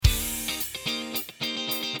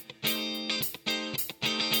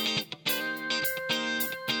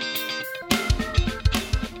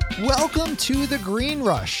Welcome to The Green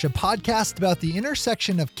Rush, a podcast about the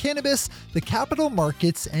intersection of cannabis, the capital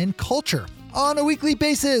markets, and culture. On a weekly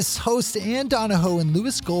basis, hosts Ann Donahoe and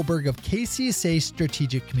Louis Goldberg of KCSA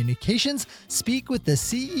Strategic Communications speak with the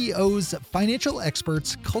CEOs, financial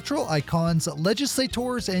experts, cultural icons,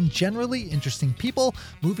 legislators, and generally interesting people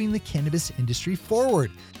moving the cannabis industry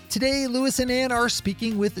forward. Today, Louis and Ann are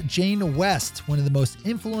speaking with Jane West, one of the most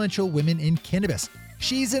influential women in cannabis.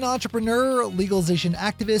 She's an entrepreneur, legalization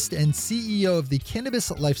activist, and CEO of the cannabis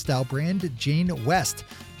lifestyle brand Jane West.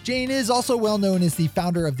 Jane is also well known as the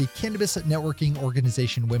founder of the cannabis networking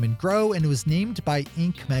organization Women Grow and was named by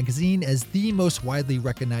Inc. magazine as the most widely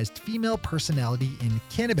recognized female personality in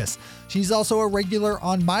cannabis. She's also a regular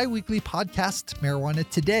on my weekly podcast, Marijuana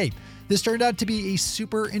Today. This turned out to be a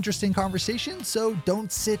super interesting conversation, so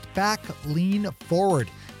don't sit back, lean forward.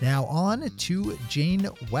 Now on to Jane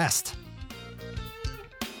West.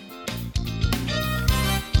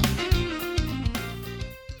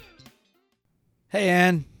 Hey,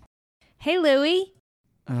 Ann. Hey, Louie.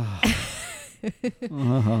 Uh-huh.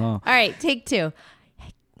 All right, take two.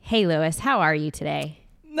 Hey, Louis, how are you today?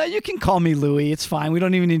 No, you can call me Louie. It's fine. We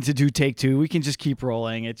don't even need to do take two. We can just keep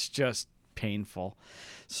rolling. It's just painful.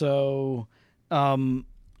 So, a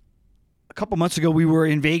couple months ago, we were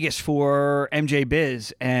in Vegas for MJ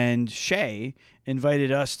Biz, and Shay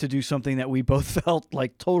invited us to do something that we both felt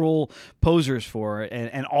like total posers for,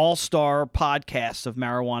 an all-star podcast of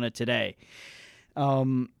Marijuana Today.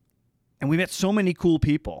 And we met so many cool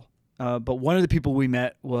people. But one of the people we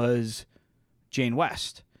met was Jane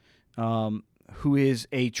West, who is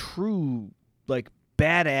a true,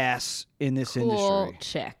 badass in this industry. Cool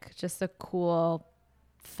chick. Just a cool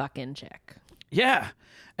fucking chick. Yeah.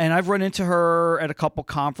 And I've run into her at a couple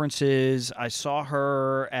conferences. I saw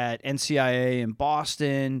her at NCIA in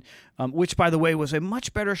Boston, which, by the way, was a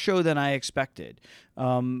much better show than I expected.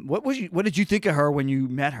 What did you think of her when you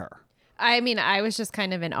met her? I mean, I was just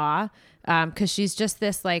kind of in awe because she's just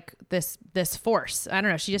this force. I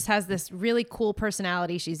don't know. She just has this really cool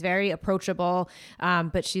personality. She's very approachable,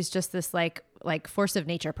 but she's just this like force of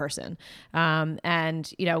nature person.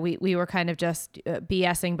 And you know, we were kind of just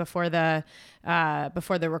BSing before the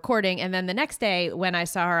recording, and then the next day when I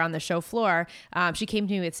saw her on the show floor, she came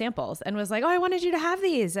to me with samples and was like, "Oh, I wanted you to have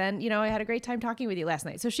these, and you know, I had a great time talking with you last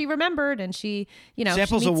night." So she remembered, and she, you know,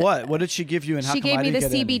 samples of what? What did she give you? And how she gave me the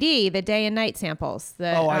CBD, the day and night samples.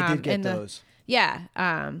 I did get those.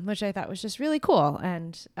 Yeah, which I thought was just really cool.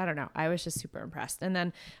 And I don't know, I was just super impressed. And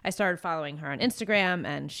then I started following her on Instagram,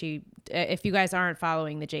 and if you guys aren't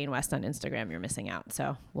following the Jane West on Instagram, you're missing out.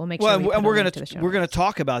 So we'll make sure we're going to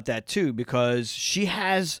talk about that too, because she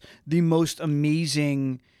has the most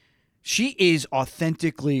amazing, she is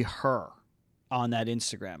authentically her on that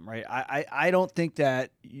Instagram, right? I don't think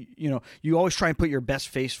that, you know, you always try and put your best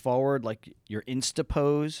face forward, like your Insta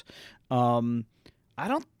pose. I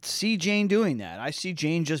don't see Jane doing that. I see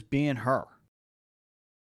Jane just being her.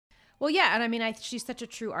 Well, yeah, and I mean, she's such a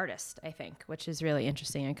true artist, I think, which is really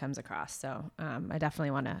interesting and comes across. So I definitely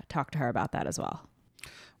want to talk to her about that as well.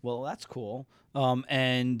 Well, that's cool.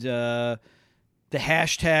 And the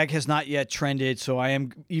hashtag has not yet trended, so I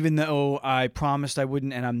am, even though I promised I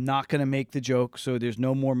wouldn't, and I'm not going to make the joke, so there's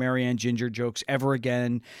no more Marianne Ginger jokes ever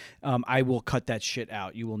again. I will cut that shit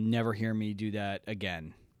out. You will never hear me do that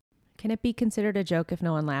again. Can it be considered a joke if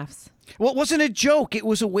no one laughs? Well, it wasn't a joke. It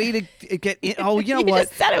was a way to get in. Oh, you know what? You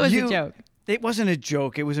just said it was a joke. It wasn't a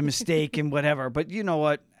joke. It was a mistake and whatever. But you know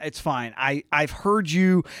what? It's fine. I've heard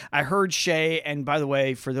you. I heard Shay. And by the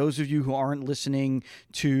way, for those of you who aren't listening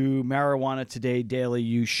to Marijuana Today Daily,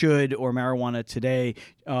 you should, or Marijuana Today,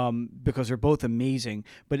 because they're both amazing.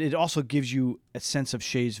 But it also gives you a sense of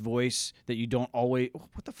Shay's voice that you don't always.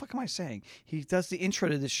 What the fuck am I saying? He does the intro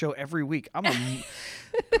to this show every week.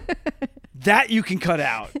 That you can cut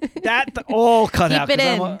out. That all cut out.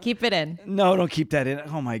 Keep it in. No, don't keep that in.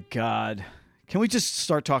 Oh my God. Can we just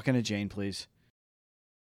start talking to Jane, please?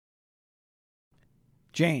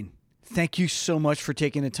 Jane, thank you so much for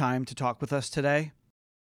taking the time to talk with us today.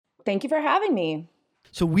 Thank you for having me.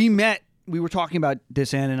 So we were talking about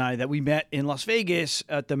this, Ann and I, that we met in Las Vegas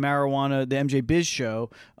at the MJ Biz show,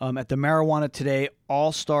 at the Marijuana Today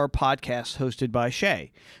All-Star podcast hosted by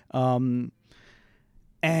Shay. And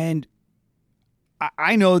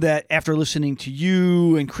I know that after listening to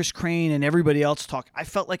you and Chris Crane and everybody else talk, I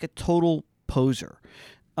felt like a total poser.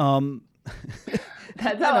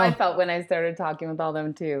 That's how I felt when I started talking with all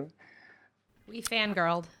them too. We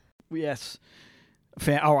fangirled. Yes.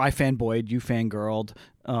 I fanboyed, you fangirled.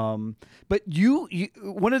 But you,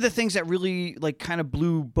 one of the things that really kind of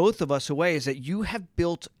blew both of us away is that you have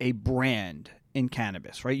built a brand in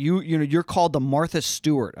cannabis, right? You're called the Martha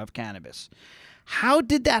Stewart of cannabis. How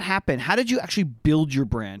did that happen? How did you actually build your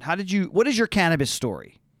brand? What is your cannabis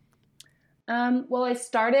story? Well, I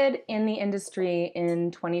started in the industry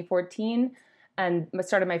in 2014 and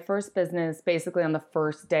started my first business basically on the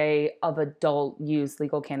first day of adult use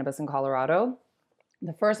legal cannabis in Colorado.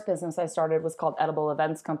 The first business I started was called Edible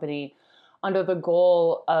Events Company, under the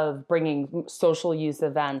goal of bringing social use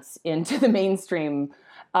events into the mainstream,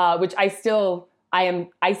 which I still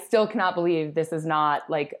cannot believe this is not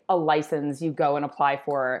like a license you go and apply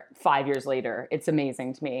for 5 years later. It's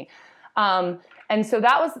amazing to me. And so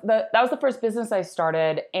that was the first business I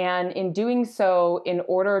started. And in doing so, in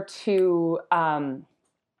order to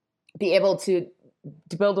be able to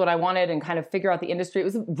build what I wanted and kind of figure out the industry, it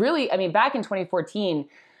was really, back in 2014.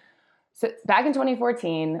 So back in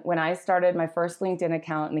 2014, when I started my first LinkedIn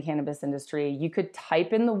account in the cannabis industry, you could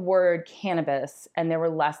type in the word cannabis and there were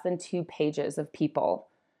less than 2 pages of people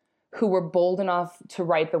who were bold enough to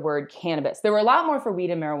write the word cannabis. There were a lot more for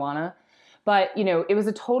weed and marijuana, but it was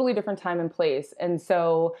a totally different time and place. And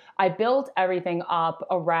so I built everything up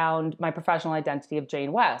around my professional identity of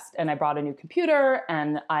Jane West. And I brought a new computer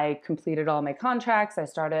and I completed all my contracts. I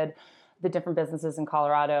started the different businesses in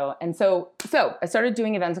Colorado. And so I started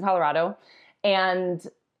doing events in Colorado, and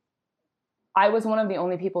I was one of the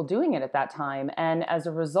only people doing it at that time. And as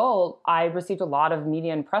a result, I received a lot of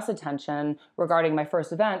media and press attention regarding my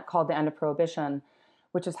first event called the End of Prohibition,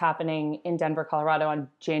 which is happening in Denver, Colorado on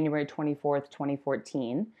January 24th,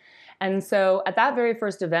 2014. And so at that very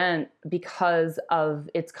first event, because of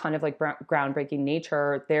its kind of like groundbreaking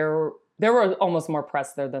nature, there were almost more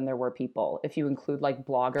press there than there were people, if you include like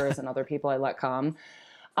bloggers and other people I let come.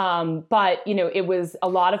 But it was a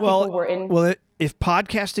lot of people were in. Well, if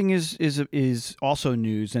podcasting is also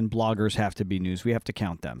news, then bloggers have to be news. We have to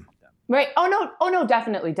count them. Right. Oh no,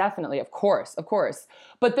 definitely. Of course.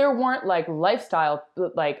 But there weren't like lifestyle,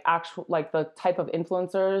 like actual, like the type of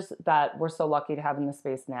influencers that we're so lucky to have in the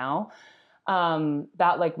space now.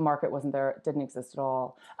 That like market wasn't there, didn't exist at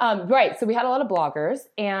all. Right. So we had a lot of bloggers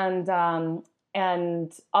and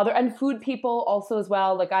food people also as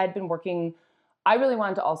well. Like I really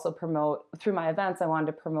wanted to also promote through my events. I wanted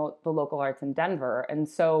to promote the local arts in Denver. And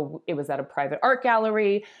so it was at a private art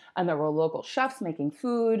gallery and there were local chefs making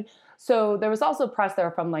food. So there was also press there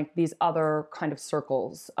from like these other kind of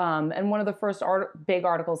circles. And one of the first big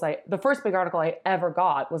article I ever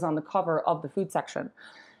got was on the cover of the food section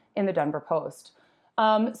in the Denver Post.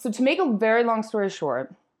 So to make a very long story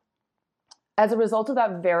short, as a result of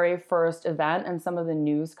that very first event and some of the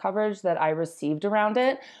news coverage that I received around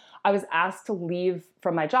it, I was asked to leave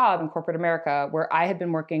from my job in corporate America, where I had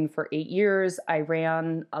been working for 8 years. I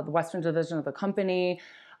ran the Western division of the company.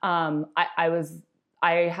 It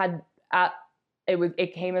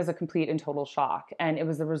came as a complete and total shock. And it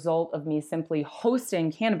was the result of me simply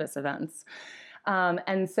hosting cannabis events.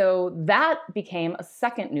 And so that became a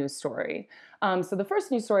second news story. So the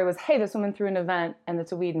first news story was, hey, this woman threw an event and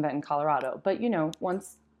it's a weed event in Colorado. But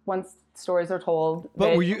once stories are told.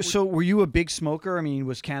 But were you a big smoker? I mean,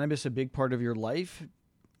 was cannabis a big part of your life?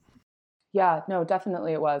 Yeah, no,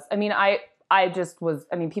 definitely it was. I just was,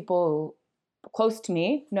 people close to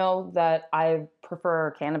me know that I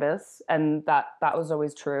prefer cannabis, and that was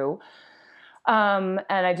always true. And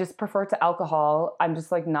I just prefer to alcohol. I'm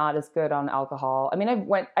just like not as good on alcohol.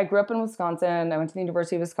 I grew up in Wisconsin. I went to the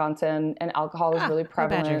University of Wisconsin, and alcohol was really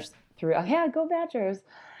prevalent go Badgers.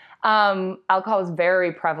 Alcohol was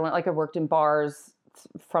very prevalent. Like I worked in bars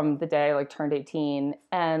from the day I like turned 18,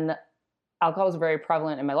 and alcohol was very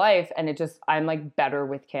prevalent in my life. And I'm like better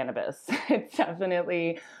with cannabis. It's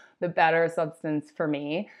definitely the better substance for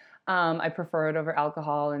me. I prefer it over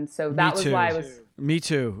alcohol. And so that was why I was. Me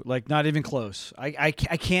too. Like not even close. I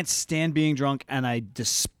can't stand being drunk, and I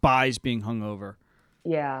despise being hungover.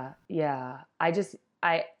 Yeah.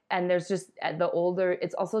 And there's just the older,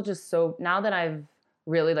 it's also just so, now that I've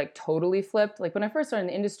really like totally flipped, like when I first started in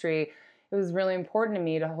the industry, it was really important to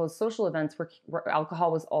me to host social events where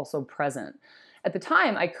alcohol was also present. At the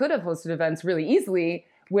time, I could have hosted events really easily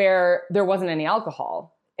where there wasn't any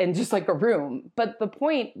alcohol in just like a room. But the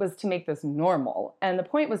point was to make this normal. And the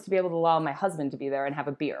point was to be able to allow my husband to be there and have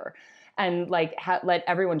a beer and like let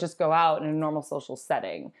everyone just go out in a normal social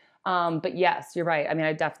setting. But yes, you're right.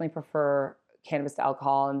 I definitely prefer cannabis to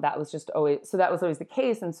alcohol, and that was always the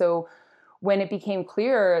case. And so when it became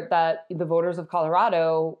clear that the voters of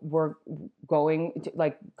Colorado were going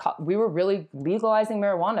to, we were really legalizing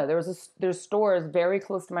marijuana. There's stores very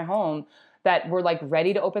close to my home that were like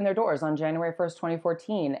ready to open their doors on January 1st,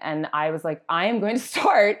 2014. And I was like, I am going to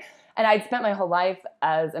start And I'd spent my whole life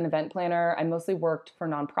as an event planner. I mostly worked for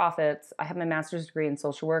nonprofits. I have my master's degree in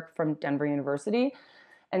social work from Denver University.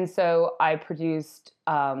 And so I produced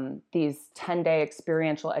these 10-day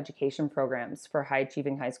experiential education programs for high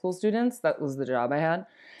achieving high school students. That was the job I had.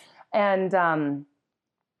 And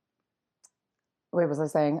wait, what was I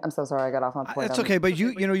saying? I'm so sorry, I got off on point. That's okay, but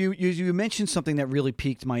you mentioned something that really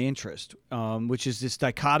piqued my interest, which is this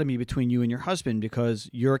dichotomy between you and your husband, because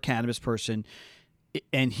you're a cannabis person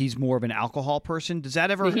and he's more of an alcohol person. Does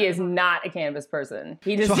that ever? He is not a cannabis person.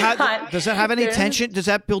 He does not. Does that have any tension? Does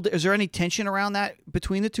that build? Is there any tension around that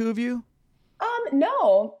between the two of you?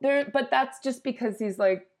 No, but that's just because he's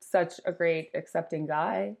like such a great accepting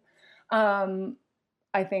guy.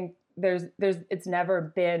 I think it's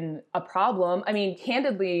never been a problem. I mean,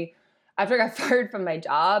 candidly, after I got fired from my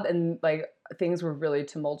job and like things were really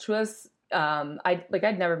tumultuous, I've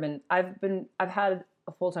had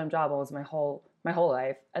a full-time job almost my whole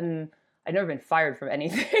life, and I'd never been fired from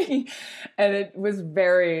anything. And it was a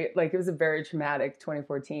very traumatic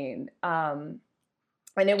 2014.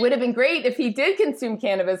 And it would have been great if he did consume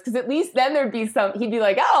cannabis, because at least then he'd be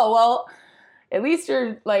like, oh, well, at least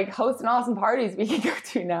you're like hosting awesome parties we can go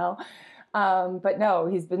to now. But no,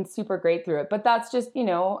 he's been super great through it. But that's just,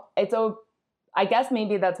 I guess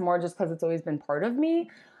maybe that's more just because it's always been part of me.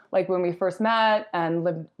 Like when we first met and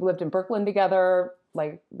lived in Brooklyn together,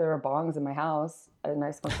 like there were bongs in my house and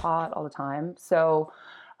I smoked pot all the time. So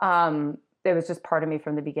it was just part of me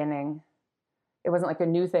from the beginning. It wasn't like a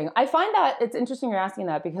new thing. I find that it's interesting you're asking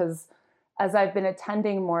that, because as I've been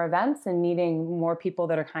attending more events and meeting more people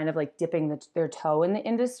that are kind of like dipping their toe in the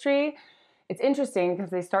industry, it's interesting because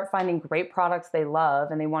they start finding great products they love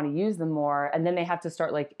and they want to use them more. And then they have to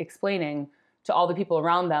start like explaining to all the people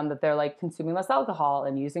around them that they're like consuming less alcohol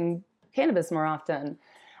and using cannabis more often.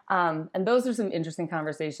 And those are some interesting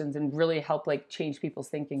conversations and really help like change people's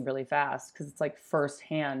thinking really fast, because it's like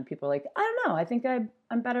firsthand. People are like, I don't know, I think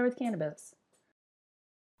I'm better with cannabis.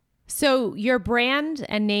 So your brand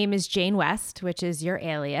and name is Jane West, which is your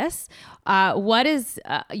alias. What is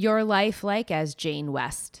your life like as Jane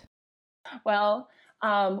West? Well,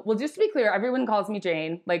 just to be clear, everyone calls me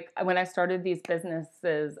Jane. Like when I started these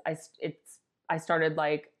businesses, I started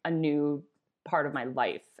like a new part of my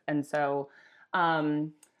life. And so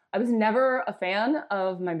I was never a fan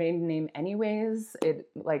of my maiden name anyways.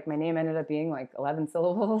 My name ended up being like 11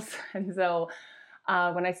 syllables. And so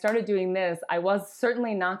when I started doing this, I was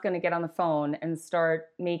certainly not going to get on the phone and start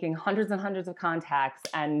making hundreds and hundreds of contacts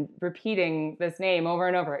and repeating this name over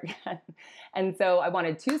and over again. And so I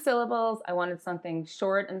wanted 2 syllables. I wanted something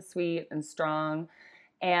short and sweet and strong.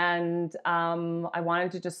 And I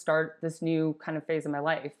wanted to just start this new kind of phase of my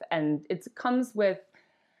life. And it comes with,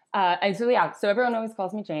 so everyone always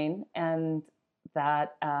calls me Jane. And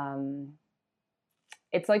that...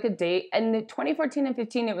 it's like a day, and the 2014 and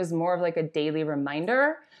 15, it was more of like a daily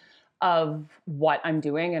reminder of what I'm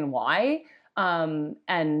doing and why.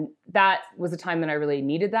 And that was a time that I really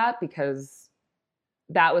needed that, because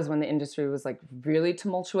that was when the industry was like really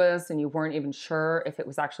tumultuous and you weren't even sure if it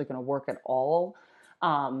was actually going to work at all.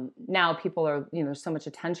 Now people are, there's so much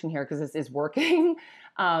attention here because this is working.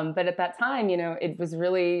 But at that time,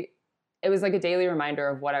 it was like a daily reminder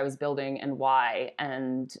of what I was building and why,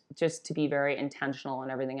 and just to be very intentional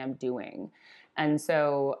in everything I'm doing. And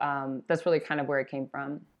so that's really kind of where it came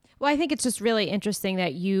from. Well, I think it's just really interesting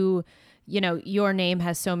that your name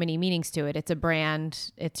has so many meanings to it. It's a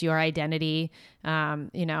brand, it's your identity.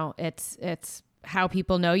 It's how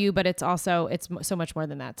people know you, but it's so much more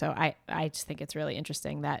than that. So I just think it's really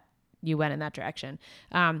interesting that you went in that direction.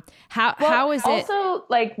 How is it? Also,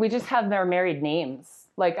 like, we just have our married names.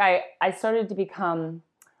 Like I studied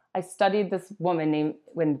this woman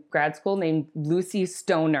in grad school named Lucy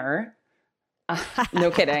Stoner.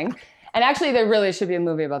 No kidding. And actually there really should be a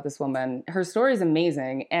movie about this woman. Her story is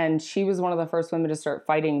amazing. And she was one of the first women to start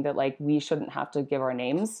fighting that like, we shouldn't have to give our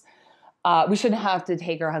names. We shouldn't have to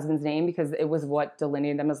take our husband's name, because it was what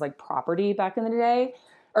delineated them as like property back in the day.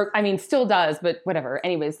 Or I mean, still does, but whatever.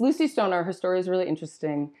 Anyways, Lucy Stoner, her story is really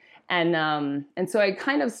interesting. And so I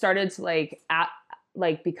kind of started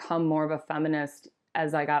to become more of a feminist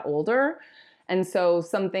as I got older. And so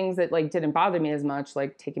some things that like didn't bother me as much,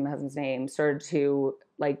 like taking my husband's name, started to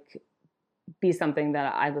like be something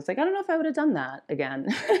that I was like, I don't know if I would have done that again.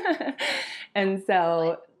 And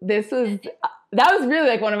so that was really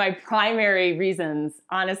like one of my primary reasons,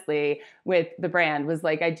 honestly, with the brand, was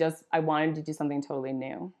like, I wanted to do something totally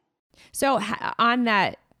new. So on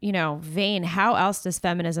that, vein, how else does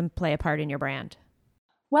feminism play a part in your brand?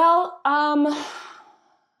 Well,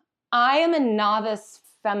 I am a novice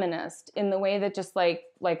feminist in the way that just like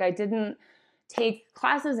I didn't take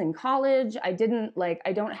classes in college. I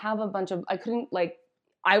don't have a bunch of, I couldn't like,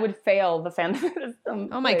 I would fail the feminism.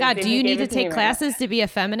 Oh my God. Do you need to take classes to be a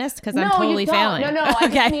feminist? Because I'm No, totally you don't. failing. No, I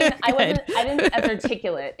Okay, just mean, good. I didn't as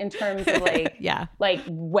articulate in terms of like, Yeah. like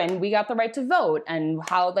when we got the right to vote and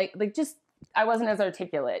how like just, I wasn't as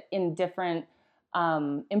articulate in different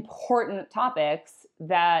important topics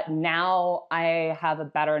that now I have a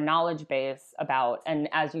better knowledge base about. And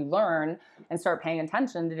as you learn and start paying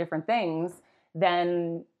attention to different things,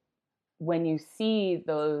 then when you see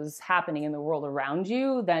those happening in the world around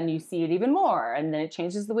you, then you see it even more, and then it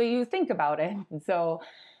changes the way you think about it. And so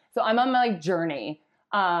I'm on my like journey.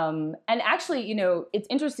 And actually, you know, it's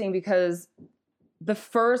interesting because the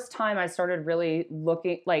first time I started really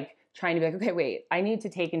looking, like trying to be like, okay, wait, I need to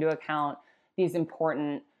take into account these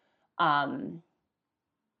important,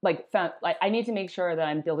 like I need to make sure that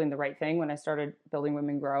I'm building the right thing when I started building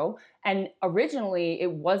Women Grow. And originally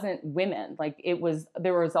it wasn't women, like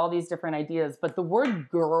there was all these different ideas, but the word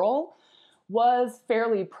girl was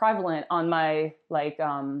fairly prevalent on my, like,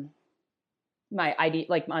 my idea,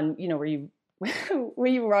 like on, you know, where you,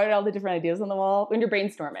 where you write all the different ideas on the wall when you're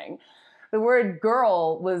brainstorming. The word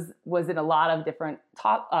girl was in a lot of different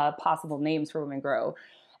possible names for Women Grow.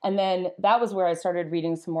 And then that was where I started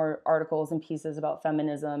reading some more articles and pieces about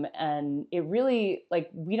feminism. And it really, like,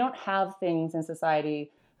 we don't have things in society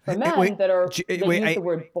for men that use the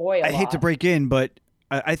word boy a lot. I hate to break in, but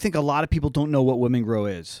I think a lot of people don't know what Women Grow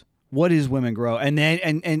is. What is Women Grow? And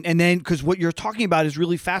then because what you're talking about is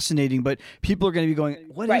really fascinating, but people are going to be going,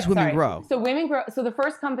 what is Women Grow? So Women Grow, so the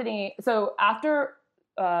first company, so after,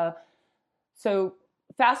 so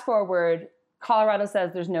fast forward, Colorado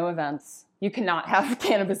says there's no events. You cannot have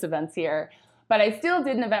cannabis events here. But I still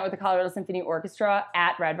did an event with the Colorado Symphony Orchestra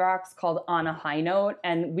at Red Rocks called On a High Note.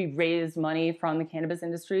 And we raised money from the cannabis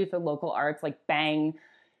industry for local arts. Like Bang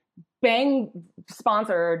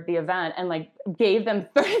sponsored the event and like gave them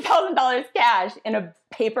 $30,000 cash in a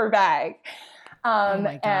paper bag.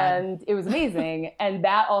 And it was amazing. And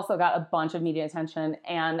that also got a bunch of media attention.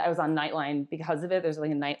 And I was on Nightline because of it. There's like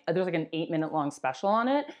an 8-minute long special on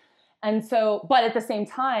it. And so, but at the same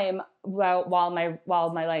time, while my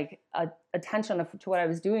like attention to what I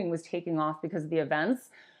was doing was taking off because of the events,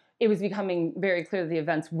 it was becoming very clear that the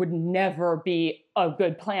events would never be a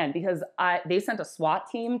good plan because they sent a SWAT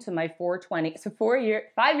team to my 420. So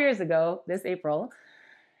 5 years ago, this April,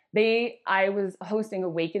 I was hosting a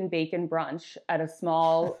Wake and Bacon brunch at a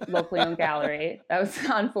small locally owned gallery. That was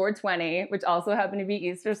on 420, which also happened to be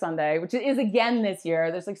Easter Sunday, which is again this year.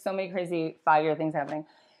 There's like so many crazy 5-year things happening.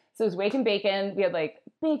 So it was Wake and Bacon. We had like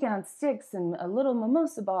bacon on sticks and a little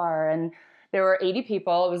mimosa bar. And there were 80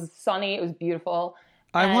 people. It was sunny. It was beautiful.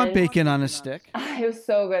 I want bacon on a stick. It was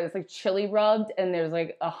so good. It's like chili rubbed and there's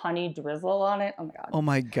like a honey drizzle on it. Oh my God. Oh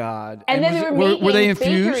my God. And then were they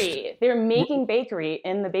infused? Bakery. They were making bakery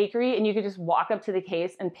in the bakery and you could just walk up to the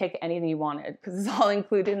case and pick anything you wanted because it's all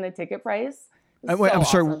included in the ticket price. I'm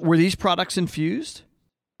sorry. Were these products infused?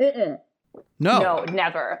 No,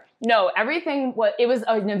 never. No, everything it was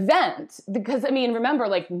an event because, I mean, remember,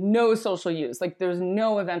 like no social use, like there's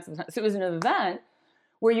no events. So it was an event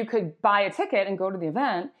where you could buy a ticket and go to the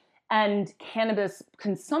event and cannabis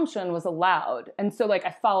consumption was allowed. And so like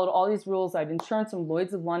I followed all these rules. I had insurance from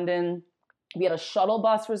Lloyd's of London. We had a shuttle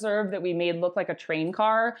bus reserved that we made look like a train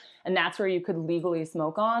car. And that's where you could legally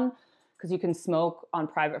smoke on because you can smoke on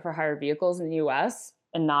private for hire vehicles in the US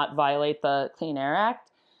and not violate the Clean Air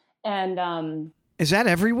Act. And is that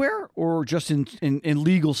everywhere or just in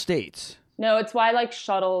legal states? No, it's why like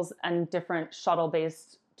shuttles and different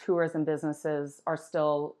shuttle-based tourism businesses are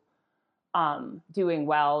still doing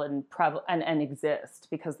well and exist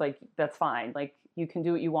because like that's fine. Like you can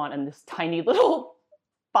do what you want in this tiny little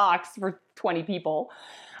box for 20 people,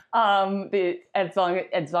 as long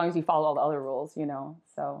as you follow all the other rules, you know.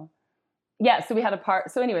 So. Yeah, so we had a part.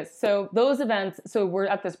 So anyways, so those events, so we're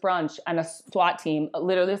at this brunch and a SWAT team,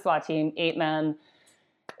 literally a SWAT team, 8 men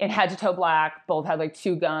in head to toe black, both had like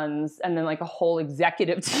 2 guns. And then like a whole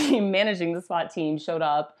executive team managing the SWAT team showed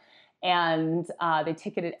up and they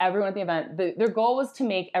ticketed everyone at the event. Their goal was to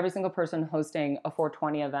make every single person hosting a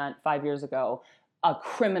 420 event 5 years ago a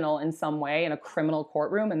criminal in some way in a criminal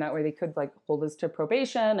courtroom. And that way they could like hold us to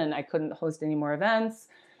probation and I couldn't host any more events.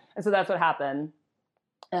 And so that's what happened.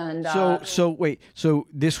 And so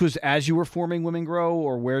this was as you were forming Women Grow,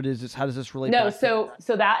 or how does this relate? No, so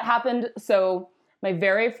that happened. So my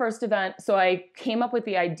very first event, so I came up with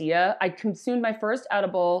the idea. I consumed my first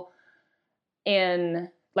edible in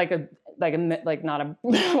not a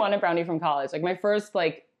marijuana brownie from college. Like my first,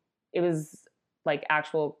 like it was like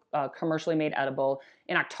actual commercially made edible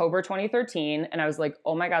in October 2013. And I was like,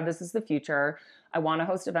 oh my God, this is the future. I want to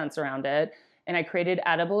host events around it. And I created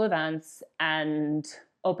edible events and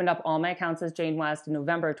opened up all my accounts as Jane West in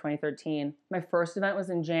November of 2013. My first event was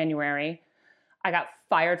in January. I got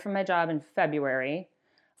fired from my job in February.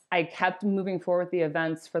 I kept moving forward with the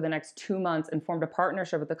events for the next 2 months and formed a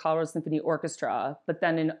partnership with the Colorado Symphony Orchestra. But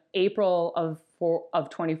then in April of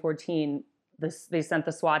 2014, they sent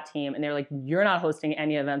the SWAT team and they're like, you're not hosting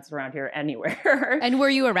any events around here anywhere. And were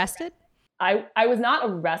you arrested? I was not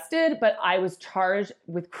arrested, but I was charged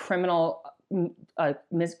with criminal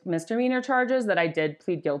misdemeanor charges that I did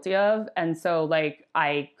plead guilty of. And so like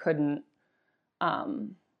I couldn't,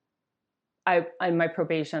 in my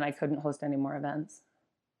probation, I couldn't host any more events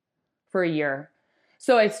for a year.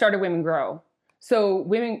 So I started Women Grow. So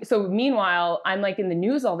meanwhile, I'm like in the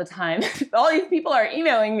news all the time. All these people are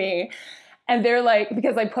emailing me and they're like,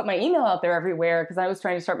 because I put my email out there everywhere because I was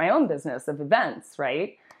trying to start my own business of events,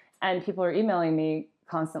 right? And people are emailing me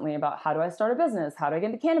constantly about how do I start a business? How do I get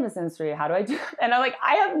into the cannabis industry? How do I do? And I'm like,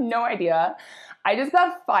 I have no idea. I just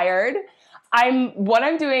got fired. What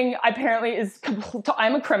I'm doing apparently is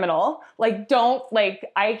I'm a criminal. Like,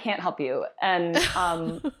 I can't help you. And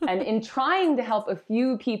and in trying to help a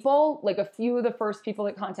few people, like a few of the first people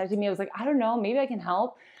that contacted me, I was like, I don't know, maybe I can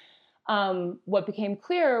help. What became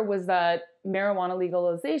clear was that marijuana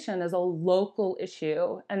legalization is a local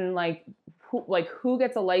issue, and who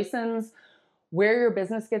gets a license, where your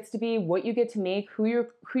business gets to be, what you get to make, who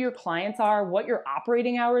your clients are, what your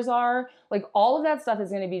operating hours are. Like all of that stuff is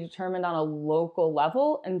going to be determined on a local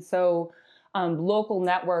level. And so local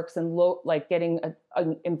networks and getting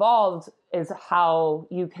involved is how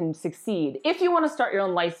you can succeed if you want to start your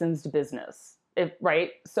own licensed business,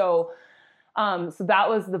 right? So that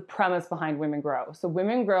was the premise behind Women Grow. So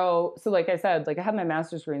Women Grow, so like I said, like I have my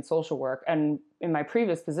master's degree in social work, and in my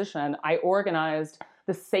previous position, I organized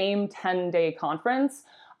the same 10-day conference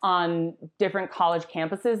on different college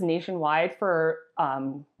campuses nationwide for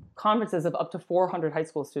conferences of up to 400 high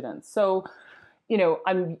school students. So,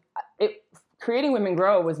 creating Women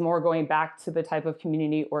Grow was more going back to the type of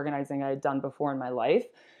community organizing I had done before in my life,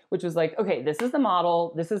 which was like, okay, this is the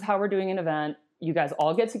model. This is how we're doing an event. You guys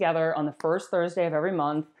all get together on the first Thursday of every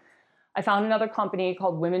month. I found another company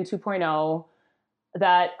called Women 2.0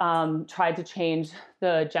 that tried to change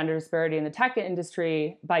the gender disparity in the tech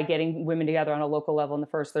industry by getting women together on a local level on the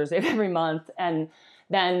first Thursday of every month. And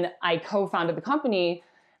then I co-founded the company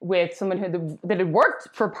with someone that had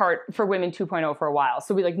worked for Women 2.0 for a while.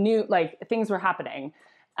 So we knew things were happening.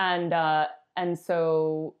 And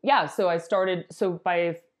so I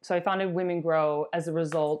founded Women Grow as a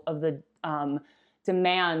result of the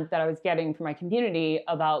demand that I was getting from my community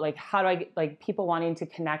about how do I get people wanting to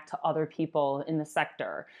connect to other people in the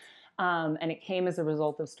sector. And it came as a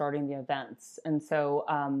result of starting the events. And so,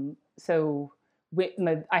 I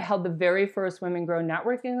held the very first Women Grow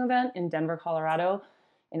networking event in Denver, Colorado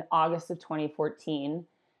in August of 2014.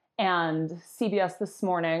 And CBS This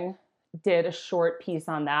Morning did a short piece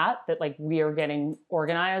on that we are getting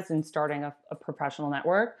organized and starting a professional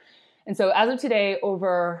network. And so as of today,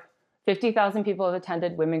 over 50,000 people have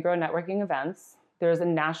attended Women Grow networking events. There's a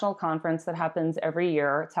national conference that happens every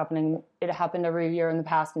year. It happened every year in the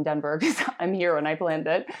past in Denver because I'm here when I planned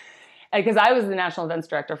it. Because I was the national events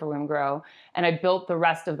director for Women Grow, and I built the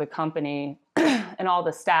rest of the company and all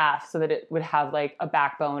the staff so that it would have a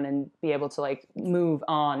backbone and be able to move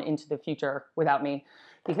on into the future without me.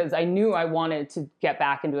 Because I knew I wanted to get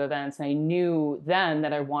back into events, and I knew then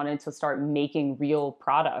that I wanted to start making real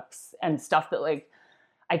products and stuff that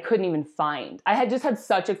I couldn't even find. I had just had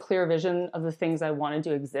such a clear vision of the things I wanted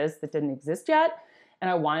to exist that didn't exist yet. And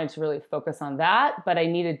I wanted to really focus on that, but I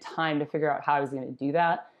needed time to figure out how I was going to do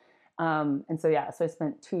that. So I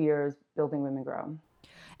spent 2 years building Women Grow.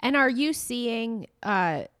 And are you seeing,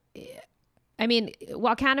 while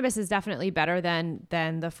cannabis is definitely better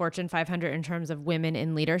than the Fortune 500 in terms of women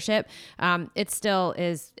in leadership, it still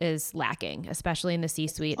is lacking, especially in the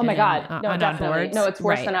C-suite. Oh my God. No, definitely. Boards. No, it's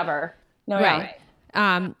worse right. than ever. No, right.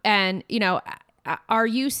 Are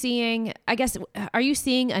you seeing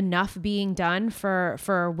enough being done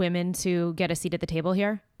for women to get a seat at the table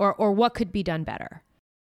here, or what could be done better?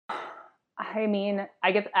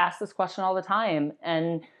 I get asked this question all the time,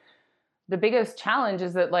 and the biggest challenge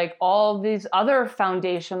is that all these other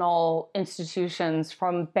foundational institutions,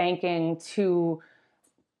 from banking to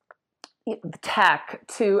tech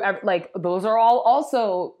to those are all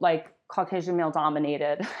also Caucasian male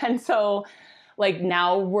dominated. And so like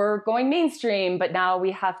now we're going mainstream, but now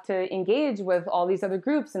we have to engage with all these other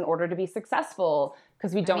groups in order to be successful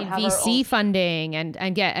because we don't have VC our own funding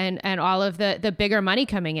and all of the bigger money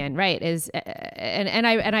coming in, right? Is and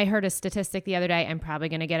I heard a statistic the other day. I'm probably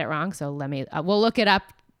going to get it wrong, so we'll look it up.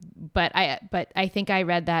 But I think I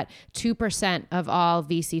read that 2% of all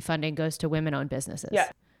VC funding goes to women-owned businesses.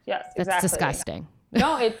 Yes, That's exactly. disgusting.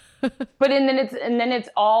 No, then it's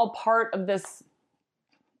all part of this.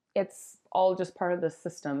 It's all just part of the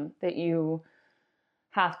system that you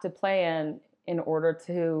have to play in order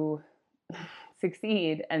to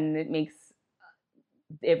succeed, and it makes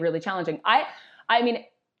it really challenging. I mean,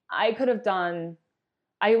 I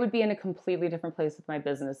would be in a completely different place with my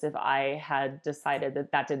business if I had decided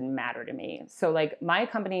that didn't matter to me. So like my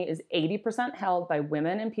company is 80% held by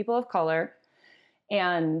women and people of color,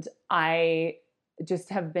 and I just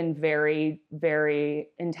have been very, very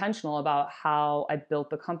intentional about how I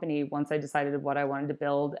built the company once I decided what I wanted to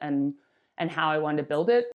build and how I wanted to build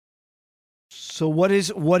it. So what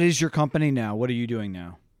is your company now? What are you doing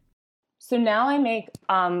now? So now I make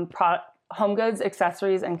home goods,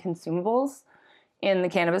 accessories, and consumables in the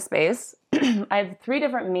cannabis space. I have 3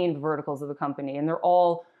 different main verticals of the company, and they're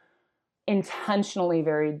all intentionally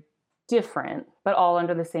very different, but all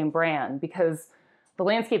under the same brand because the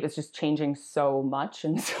landscape is just changing so much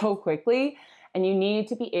and so quickly. And you need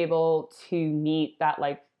to be able to meet that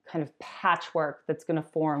like kind of patchwork that's going to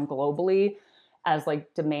form globally as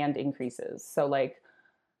like demand increases. So like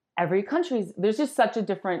every country's, there's just such a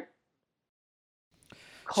different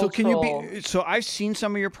cultural... So can you be, so I've seen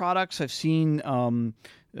some of your products. I've seen the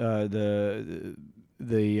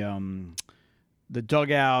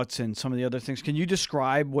dugouts and some of the other things. Can you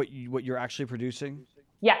describe what you're actually producing?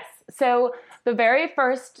 Yes. So the very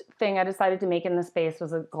first thing I decided to make in the space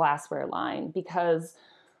was a glassware line because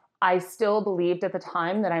I still believed at the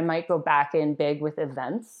time that I might go back in big with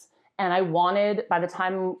events. And I wanted, by the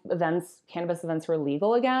time cannabis events were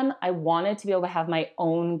legal again, I wanted to be able to have my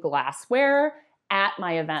own glassware at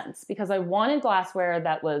my events because I wanted glassware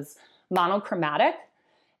that was monochromatic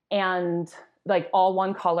and like all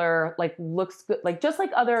one color, like looks good, like just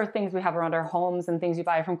like other things we have around our homes and things you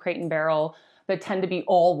buy from Crate and Barrel that tend to be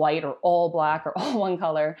all white or all black or all one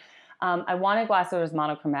color. I wanted glassware that was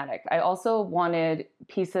monochromatic. I also wanted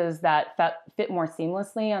pieces that fit more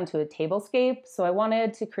seamlessly onto a tablescape. So I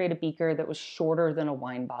wanted to create a beaker that was shorter than a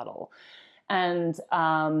wine bottle and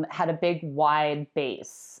had a big wide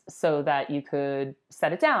base so that you could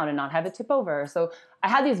set it down and not have it tip over. So I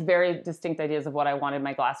had these very distinct ideas of what I wanted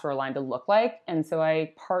my glassware line to look like. And so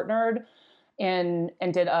I partnered and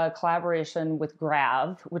did a collaboration with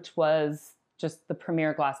Grav, which was just the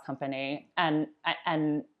premier glass company. And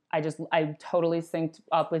I totally synced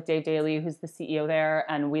up with Dave Daly, who's the CEO there.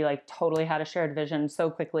 And we like totally had a shared vision so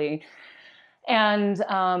quickly. And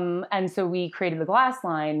so we created the glass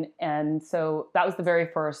line. And so that was the very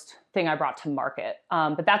first thing I brought to market.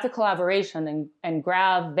 But that's a collaboration and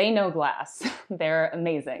Grav, they know glass. They're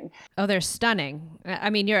amazing. Oh, they're stunning.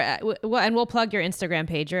 I mean, and we'll plug your Instagram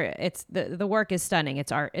page. The work is stunning.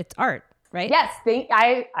 It's art, right? Yes,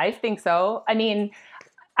 I think so. I mean,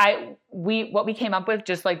 what we came up with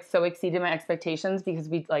just like so exceeded my expectations because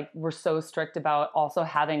we're so strict about also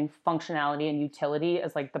having functionality and utility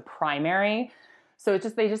as like the primary. So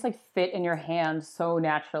they just like fit in your hand so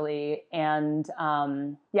naturally. And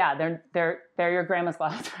they're your grandma's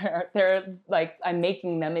glass. They're like, I'm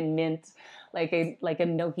making them in mint, like a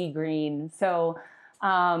milky green. So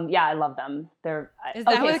I love them. Is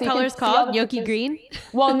that what the color's called? Milky green?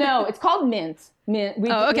 Well, no, it's called mint. Mint.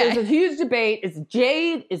 Okay. There's a huge debate. Is it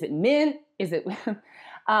jade? Is it mint? Is it?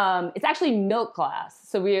 It's actually milk glass.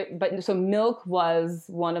 So milk was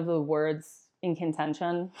one of the words in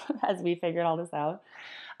contention as we figured all this out.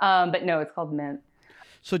 But no, it's called mint.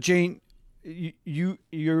 So Jane,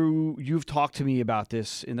 you've talked to me about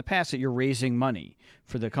this in the past that you're raising money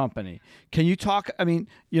for the company. Can you talk? I mean,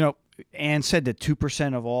 Anne said that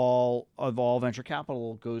 2% of all venture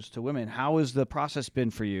capital goes to women. How has the process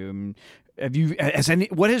been for you? I mean,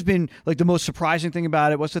 what has been like the most surprising thing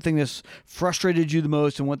about it? What's the thing that's frustrated you the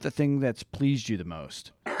most, and what's the thing that's pleased you the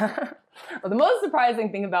most? Well, the most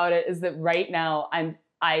surprising thing about it is that right now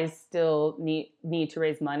I still need to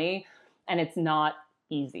raise money, and it's not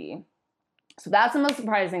easy. So that's the most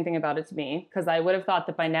surprising thing about it to me, because I would have thought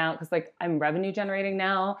that by now, because like I'm revenue generating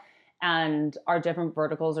now, and our different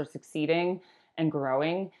verticals are succeeding and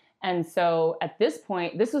growing. And so at this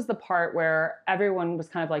point, this was the part where everyone was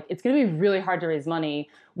kind of like, it's going to be really hard to raise money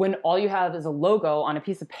when all you have is a logo on a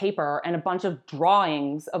piece of paper and a bunch of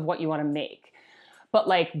drawings of what you want to make. But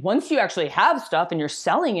like once you actually have stuff and you're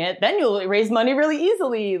selling it, then you'll raise money really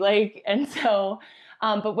easily. Like, and so,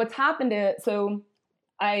 but what's happened is, so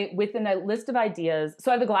within a list of ideas,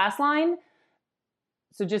 so I have a glass line.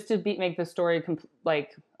 So just to make the story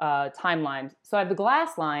timeline. So I have the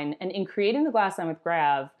glass line, and in creating the glass line with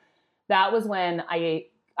Grav, that was when I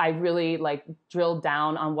really like drilled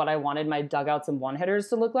down on what I wanted my dugouts and one hitters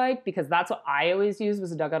to look like, because that's what I always used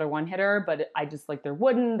was a dugout or one hitter, but I just like, they're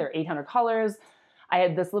wooden, they're 800 colors. I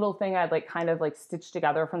had this little thing I'd like kind of like stitched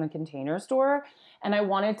together from the Container Store. And I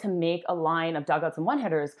wanted to make a line of dugouts and one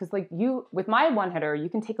hitters. Cause like with my one hitter, you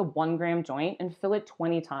can take a 1 gram joint and fill it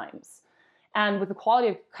 20 times. And with the quality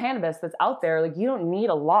of cannabis that's out there, like you don't need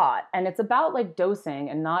a lot. And it's about like dosing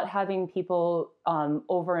and not having people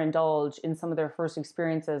overindulge in some of their first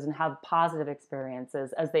experiences and have positive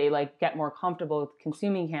experiences as they like get more comfortable with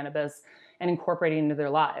consuming cannabis and incorporating it into their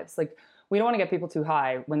lives. Like we don't want to get people too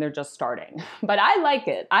high when they're just starting, but I like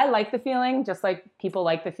it. I like the feeling, just like people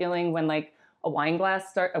like the feeling when like a wine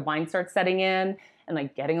starts setting in and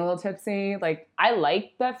like getting a little tipsy. Like I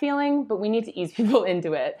like that feeling, but we need to ease people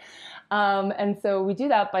into it. And so we do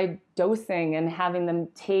that by dosing and having them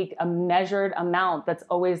take a measured amount that's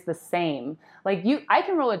always the same. Like I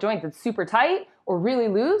can roll a joint that's super tight or really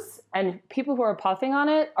loose, and people who are puffing on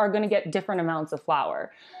it are going to get different amounts of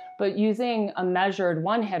flower. But using a measured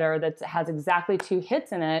one hitter that has exactly 2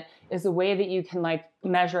 hits in it is a way that you can like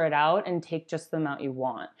measure it out and take just the amount you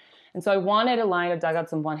want. And so I wanted a line of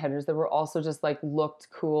dugouts and one hitters that were also just like looked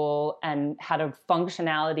cool and had a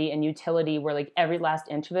functionality and utility where like every last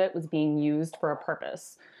inch of it was being used for a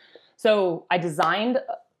purpose. So I designed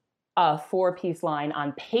a 4-piece line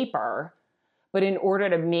on paper, but in order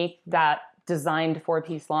to make that designed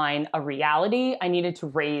 4-piece line a reality, I needed to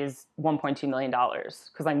raise $1.2 million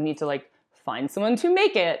because I need to like find someone to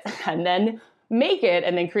make it and then make it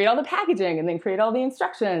and then create all the packaging and then create all the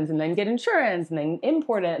instructions and then get insurance and then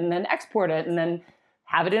import it and then export it and then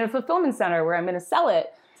have it in a fulfillment center where I'm going to sell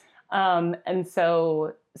it. And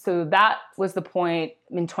so that was the point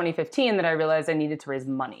in 2015 that I realized I needed to raise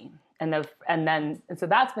money. And so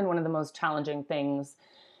that's been one of the most challenging things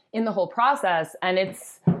in the whole process. And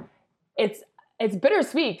it's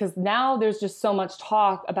bittersweet because now there's just so much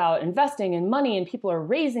talk about investing in money and people are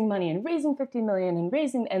raising money and raising 50 million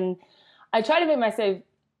and I try to make myself,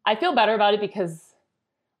 I feel better about it because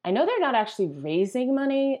I know they're not actually raising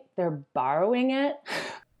money, they're borrowing it.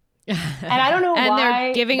 And I don't know and why. And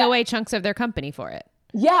they're giving away chunks of their company for it.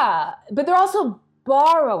 Yeah, but they're also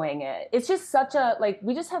borrowing it. It's just such a, like,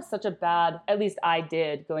 we just have such a bad, at least I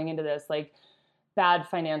did going into this, like, bad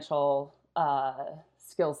financial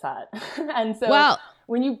skill set. And so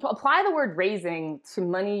when you apply the word raising to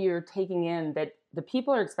money you're taking in that the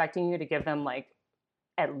people are expecting you to give them, like,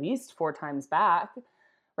 at least 4 times back,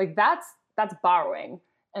 like that's borrowing.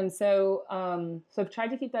 And so so I've tried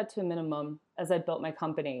to keep that to a minimum as I built my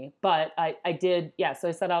company, but I did, so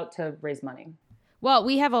I set out to raise money. Well,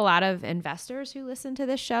 we have a lot of investors who listen to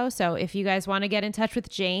this show, so if you guys want to get in touch with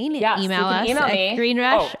Jane, email us at Green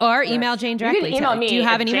Rush or email Jane directly. You can email me. Do you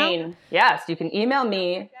have an email? Jane, yes, you can email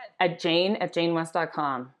me at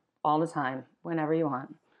jane@janewest.com all the time, whenever you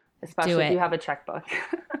want, especially if you have a checkbook.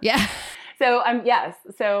 Yeah. So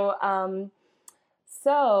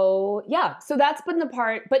so that's been the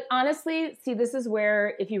part. But honestly, see, this is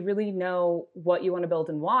where if you really know what you want to build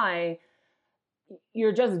and why,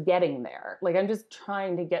 you're just getting there. Like I'm just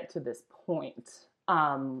trying to get to this point.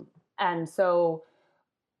 And so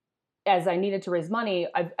as I needed to raise money,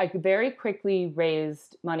 I very quickly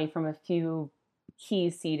raised money from a few key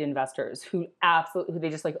seed investors who they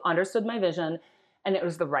just like understood my vision, and it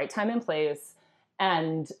was the right time and place.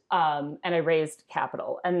 And I raised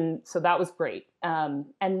capital. And so that was great. And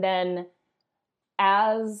then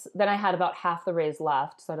I had about half the raise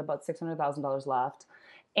left. So I had about $600,000 left.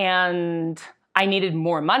 And I needed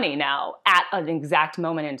more money now at an exact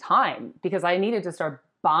moment in time because I needed to start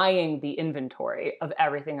buying the inventory of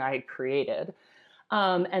everything I had created.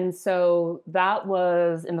 And so that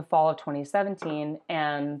was in the fall of 2017.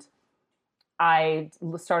 And I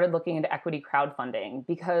started looking into equity crowdfunding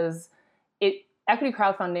because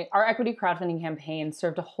our equity crowdfunding campaign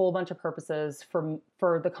served a whole bunch of purposes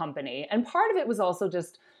for the company. And part of it was also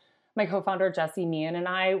just my co-founder, Jesse Meehan, and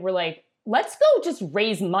I were like, let's go just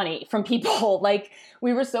raise money from people. Like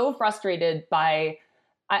we were so frustrated by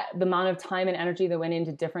the amount of time and energy that went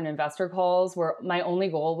into different investor calls where my only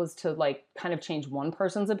goal was to like kind of change one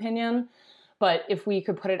person's opinion. But if we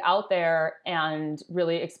could put it out there and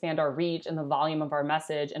really expand our reach and the volume of our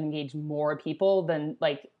message and engage more people, then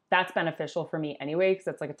like that's beneficial for me anyway, because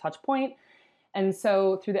that's like a touch point. And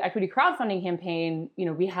so through the equity crowdfunding campaign,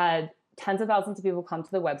 we had tens of thousands of people come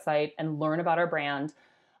to the website and learn about our brand.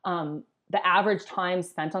 The average time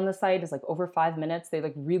spent on the site is like over 5 minutes. They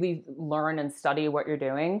like really learn and study what you're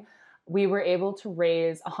doing. We were able to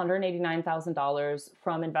raise $189,000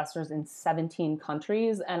 from investors in 17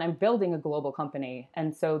 countries, and I'm building a global company.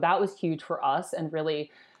 And so that was huge for us and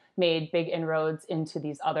really made big inroads into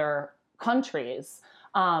these other countries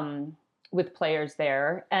with players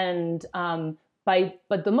there. And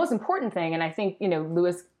but the most important thing, and I think, you know,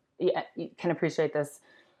 Louis can appreciate this,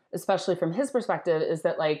 especially from his perspective, is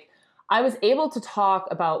that like I was able to talk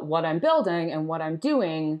about what I'm building and what I'm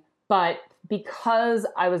doing, but because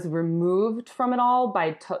I was removed from it all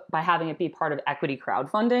by having it be part of equity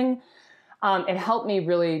crowdfunding, it helped me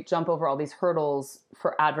really jump over all these hurdles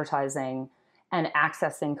for advertising and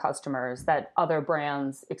accessing customers that other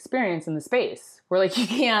brands experience in the space. Where like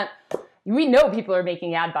we know people are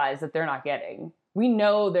making ad buys that they're not getting. We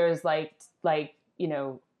know there's like you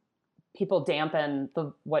know, people dampen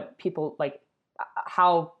what people like,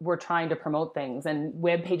 how we're trying to promote things, and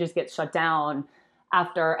web pages get shut down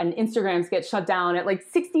after, and Instagrams get shut down at like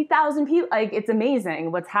 60,000 people. Like, it's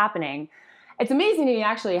amazing what's happening. It's amazing to me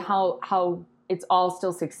actually how it's all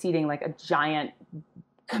still succeeding like a giant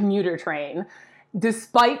commuter train,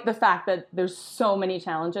 despite the fact that there's so many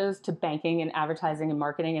challenges to banking and advertising and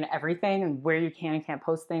marketing and everything, and where you can and can't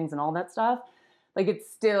post things and all that stuff. Like, it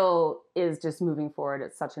still is just moving forward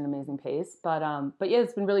at such an amazing pace. But yeah,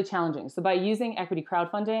 it's been really challenging. So by using equity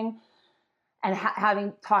crowdfunding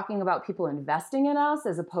and talking about people investing in us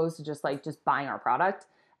as opposed to just buying our product,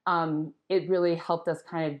 it really helped us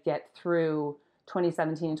kind of get through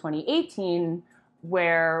 2017 and 2018,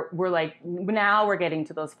 where we're like, now we're getting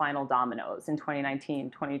to those final dominoes in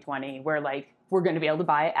 2019, 2020, where like we're going to be able to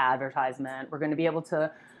buy advertisement. We're going to be able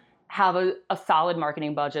to have a solid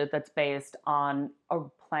marketing budget that's based on a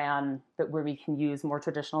plan where we can use more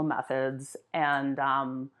traditional methods. And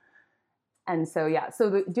so, yeah,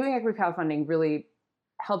 so doing equity crowdfunding really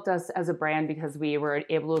helped us as a brand because we were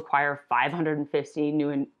able to acquire 550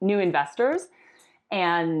 new investors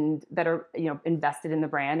and that are, you know, invested in the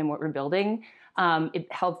brand and what we're building. It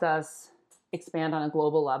helped us expand on a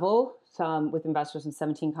global level with investors in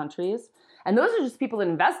 17 countries. And those are just people that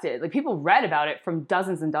invested. Like, people read about it from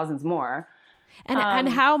dozens and dozens more. And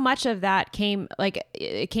how much of that came, like,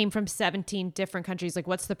 it came from 17 different countries? Like,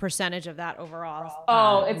 what's the percentage of that overall?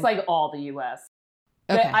 Oh, it's like all the US.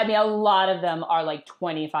 Okay. I mean, a lot of them are like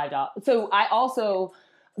 $25. So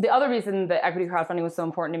the other reason that equity crowdfunding was so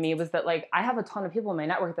important to me was that like I have a ton of people in my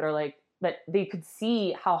network that are like, that they could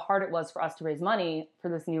see how hard it was for us to raise money for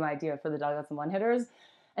this new idea for the Dugouts and One Hitters.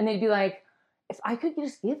 And they'd be like, if I could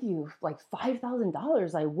just give you like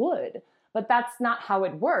 $5,000, I would. But that's not how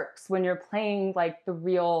it works when you're playing like the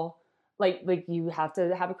real, like you have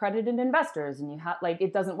to have accredited investors, and you have like,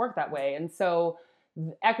 it doesn't work that way. And so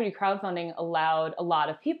equity crowdfunding allowed a lot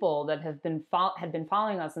of people that had been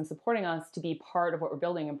following us and supporting us to be part of what we're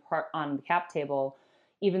building and part on the cap table,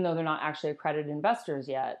 even though they're not actually accredited investors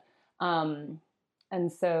yet. And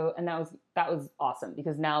that was awesome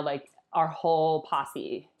because now like our whole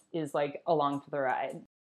posse is like along for the ride.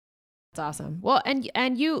 That's awesome. Well,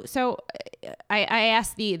 and you, so I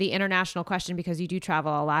asked the international question because you do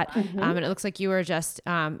travel a lot. Mm-hmm. And it looks like you were just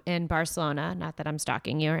in Barcelona, not that I'm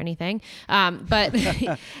stalking you or anything. But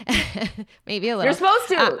maybe a little. You're supposed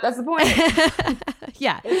to. That's the point.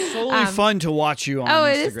 Yeah. It's totally fun to watch you on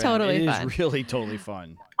Instagram. It is totally fun. It is really totally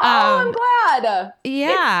fun. I'm glad.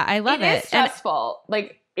 Yeah, I love it. It is stressful.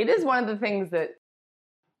 Like, it is one of the things that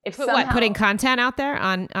putting content out there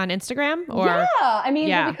on Instagram? Or yeah, I mean,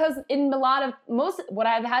 because in what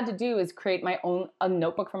I've had to do is create my own a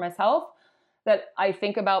notebook for myself that I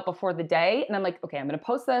think about before the day, and I'm like, okay, I'm going to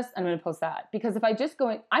post this, I'm going to post that, because if I just go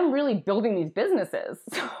in, I'm really building these businesses,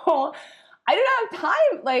 so I don't have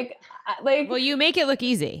time. Like, well, you make it look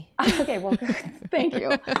easy. Okay, well, good. Thank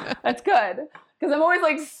you. That's good. Because I'm always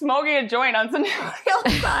like smoking a joint on something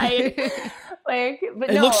outside. But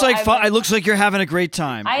it looks like fun. It looks like you're having a great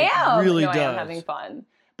time. I am. It really does. I am having fun.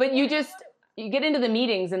 But you get into the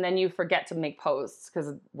meetings and then you forget to make posts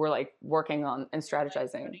because we're like working on and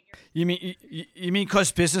strategizing. You mean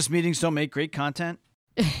because business meetings don't make great content?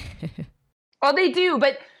 Oh, they do.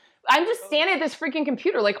 But I'm just standing at this freaking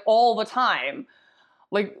computer like all the time.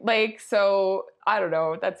 So I don't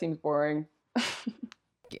know. That seems boring.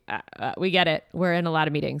 We get it. We're in a lot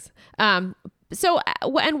of meetings. So,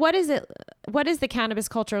 and what is the cannabis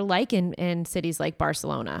culture like in cities like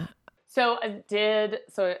Barcelona? So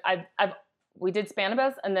we did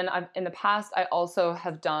Cannabis, and then in the past I also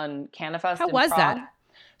have done Cannabis. How was that?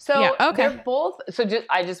 So yeah, okay. They're both. This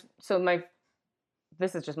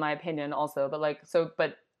is just my opinion also, but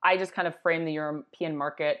I just kind of frame the European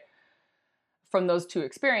market from those two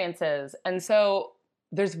experiences. And so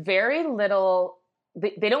there's very little,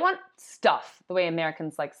 they don't want stuff the way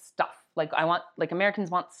Americans like stuff. Like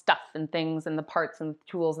Americans want stuff and things and the parts and the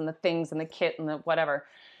tools and the things and the kit and the whatever.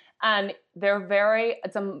 And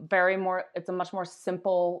it's a much more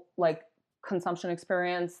simple like consumption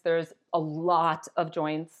experience. There's a lot of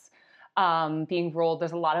joints being rolled.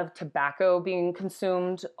 There's a lot of tobacco being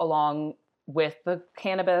consumed along with the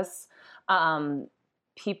cannabis. There's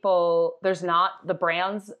not, the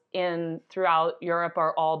brands throughout Europe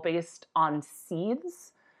are all based on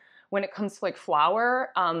seeds. When it comes to like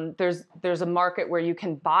flower, there's a market where you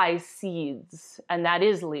can buy seeds and that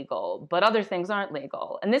is legal, but other things aren't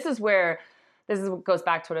legal. And this goes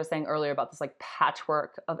back to what I was saying earlier about this like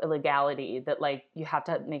patchwork of illegality that like you have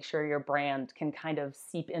to make sure your brand can kind of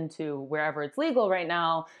seep into wherever it's legal right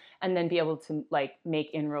now and then be able to like make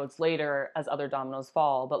inroads later as other dominoes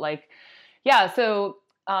fall. But like, yeah, so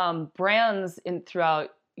brands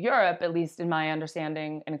throughout Europe, at least in my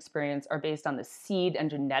understanding and experience, are based on the seed and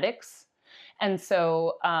genetics. And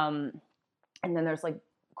so, and then there's like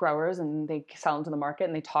growers and they sell them to the market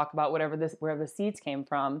and they talk about where the seeds came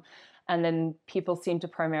from. And then people seem to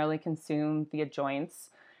primarily consume via joints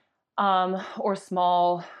or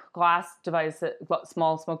small glass devices,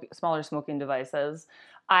 smaller smoking devices.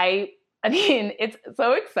 I mean, it's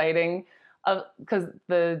so exciting because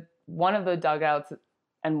one of the dugouts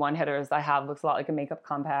and one hitters I have looks a lot like a makeup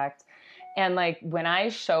compact. And like when I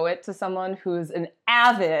show it to someone who's an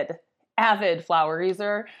avid flower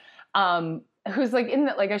user, who's like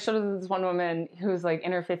I showed it to this one woman who's like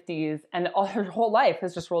in her 50s and all her whole life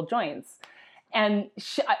has just rolled joints. And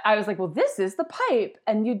I was like, well, this is the pipe.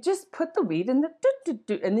 And you just put the weed in the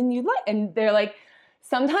and then you light. And they're like,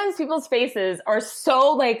 sometimes people's faces are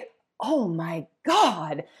so like, oh my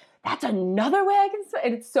God, that's another way I can say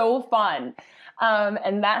it. It's so fun.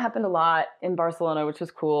 And that happened a lot in Barcelona, which was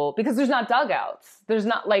cool because there's not dugouts. There's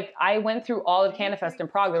not like, I went through all of Cannafest in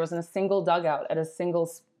Prague. There wasn't a single dugout at a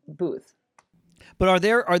single booth. But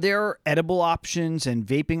are there edible options and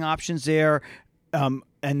vaping options there?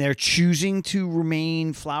 And they're choosing to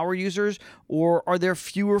remain flower users, or are there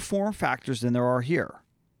fewer form factors than there are here?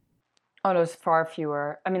 Oh, there's far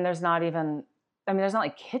fewer. I mean, there's not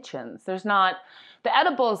like kitchens. There's not, the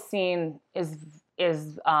edibles scene is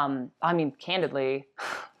I mean, candidly,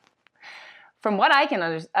 from what I can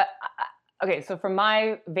understand, okay, so from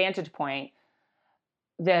my vantage point,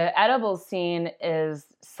 the edibles scene is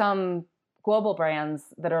some global brands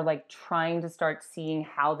that are like trying to start seeing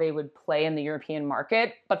how they would play in the European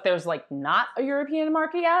market, but there's like not a European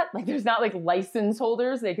market yet. Like there's not like license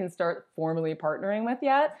holders they can start formally partnering with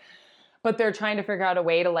yet, but they're trying to figure out a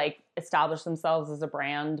way to like establish themselves as a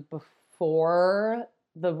brand before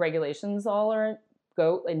the regulations all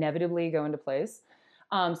inevitably go into place.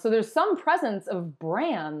 So there's some presence of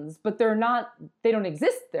brands, but they don't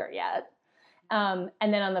exist there yet. And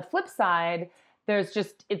then on the flip side, it's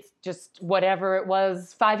just whatever it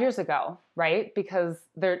was 5 years ago, right? Because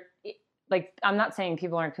I'm not saying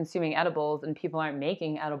people aren't consuming edibles and people aren't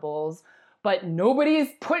making edibles, but nobody's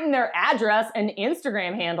putting their address and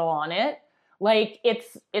Instagram handle on it. Like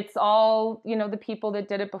it's all, the people that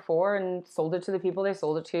did it before and sold it to the people they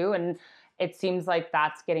sold it to. And it seems like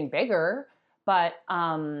that's getting bigger, but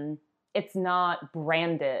it's not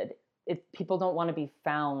branded. People don't want to be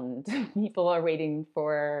found. People are waiting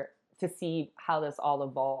to see how this all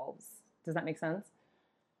evolves. Does that make sense?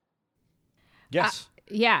 Yes.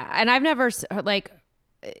 Yeah. And I've never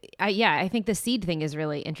I think the seed thing is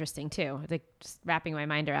really interesting too. Like just wrapping my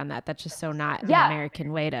mind around that. That's just so not an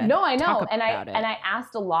American way to No, I know. talk And about it. I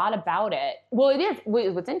asked a lot about it. Well, it is.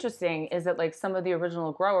 What's interesting is that like some of the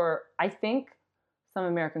original grower, I think some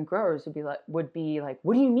American growers would be like,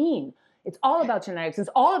 what do you mean? It's all about genetics. It's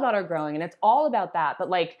all about our growing and it's all about that. But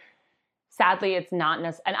like, sadly, it's not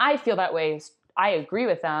necessary. And I feel that way. I agree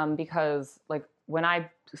with them because like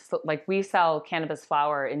we sell cannabis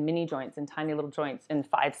flower in mini joints, in tiny little joints in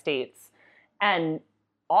 5 states. And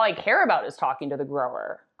all I care about is talking to the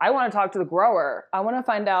grower. I want to talk to the grower. I want to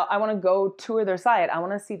find out, I want to go tour their site. I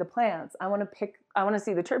want to see the plants. I want to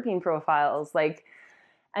see the terpene profiles. Like,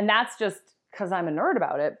 and that's just because I'm a nerd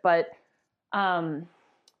about it. But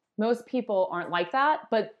most people aren't like that.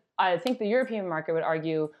 But I think the European market would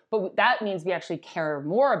argue, but that means we actually care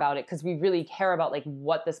more about it because we really care about like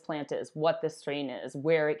what this plant is, what this strain is,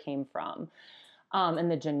 where it came from,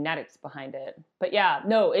 and the genetics behind it. But yeah,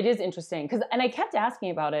 no, it is interesting and I kept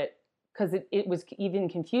asking about it because it was even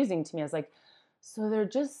confusing to me. I was like, so they're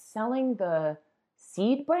just selling the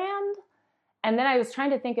seed brand? And then I was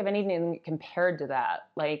trying to think of anything compared to that.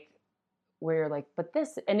 Like, where you're like, but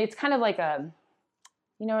this, and it's kind of like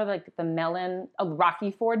like the melon, a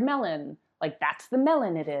Rocky Ford melon, like that's the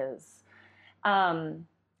melon it is.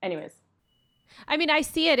 Anyways. I mean, I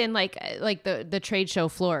see it in like the trade show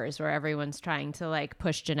floors where everyone's trying to like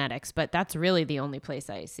push genetics, but that's really the only place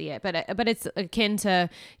I see it. But it's akin to,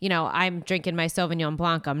 I'm drinking my Sauvignon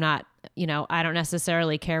Blanc. I'm not, I don't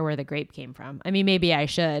necessarily care where the grape came from. I mean, maybe I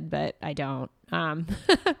should, but I don't.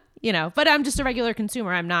 But I'm just a regular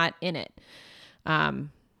consumer. I'm not in it,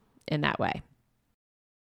 in that way.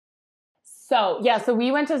 So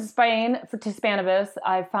we went to Spain to Cannabis.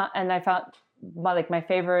 I found my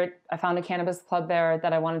favorite. I found a cannabis club there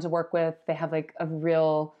that I wanted to work with. They have like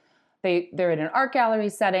they're in an art gallery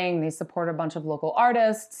setting. They support a bunch of local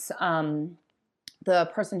artists. The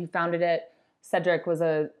person who founded it, Cedric, was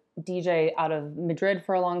a DJ out of Madrid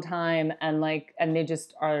for a long time, and they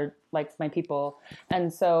just are like my people.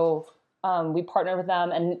 And so we partnered with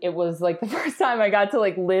them, and it was like the first time I got to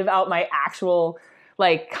like live out my actual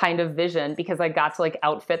like kind of vision, because I got to like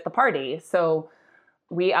outfit the party. So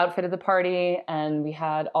we outfitted the party, and we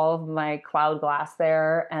had all of my cloud glass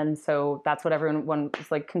there. And so that's what everyone was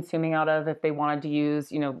like consuming out of if they wanted to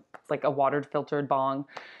use, like a water filtered bong.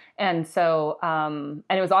 And so, and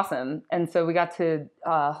it was awesome. And so we got to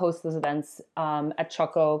host those events at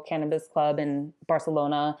Choco Cannabis Club in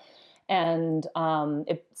Barcelona. And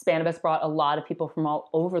Cannabis brought a lot of people from all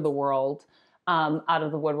over the world out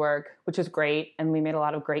of the woodwork, which is great. And we made a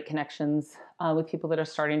lot of great connections with people that are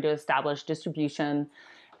starting to establish distribution.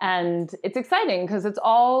 And it's exciting because it's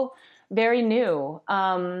all very new.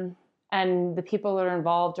 And the people that are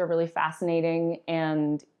involved are really fascinating.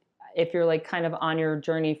 And if you're like kind of on your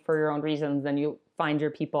journey for your own reasons, then you find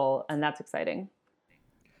your people, and that's exciting.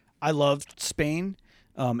 I loved Spain.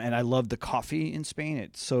 And I love the coffee in Spain.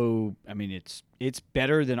 It's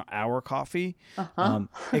better than our coffee,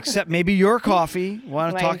 except maybe your coffee.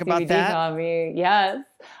 Want to talk about that? Coffee, yes.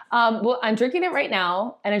 Well, I'm drinking it right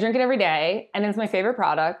now, and I drink it every day, and it's my favorite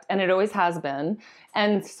product, and it always has been.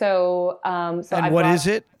 And so, what is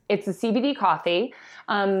it? It's a CBD coffee.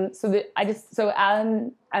 As we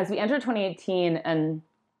entered 2018, and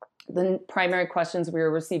the primary questions we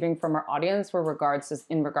were receiving from our audience were in regards to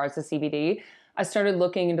CBD. I started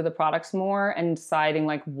looking into the products more and deciding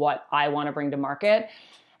like what I want to bring to market.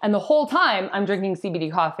 And the whole time I'm drinking CBD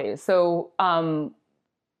coffee. So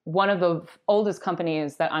one of the oldest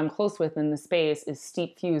companies that I'm close with in the space is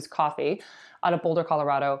Steep Fuse Coffee out of Boulder,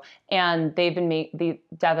 Colorado. And Devin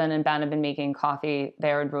and Ben have been making coffee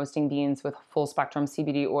there and roasting beans with full spectrum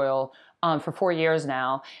CBD oil for 4 years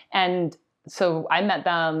now. And so I met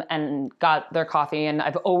them and got their coffee, and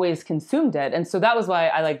I've always consumed it. And so that was why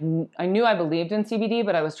I knew I believed in CBD,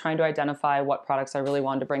 but I was trying to identify what products I really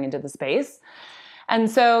wanted to bring into the space. And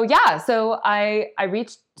so, I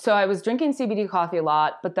was drinking CBD coffee a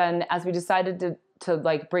lot, but then as we decided to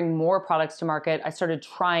like bring more products to market, I started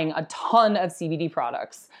trying a ton of CBD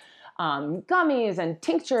products, gummies and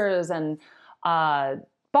tinctures and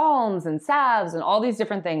balms and salves and all these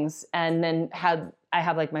different things. And then I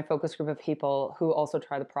have like my focus group of people who also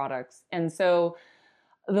try the products. And so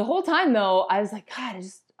the whole time though, I was like, God,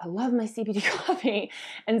 I love my CBD coffee.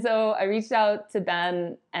 And so I reached out to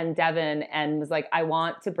Ben and Devin and was like, I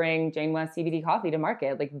want to bring Jane West CBD coffee to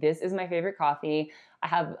market. Like, this is my favorite coffee. I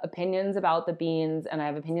have opinions about the beans, and I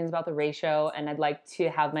have opinions about the ratio, and I'd like to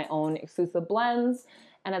have my own exclusive blends,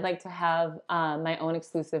 and I'd like to have my own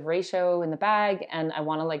exclusive ratio in the bag, and I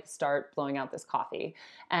want to like start blowing out this coffee.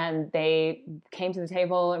 And they came to the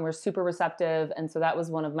table and were super receptive. And so that was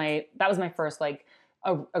my first like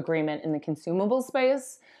agreement in the consumable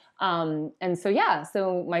space. And so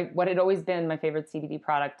what had always been my favorite CBD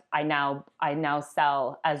product, I now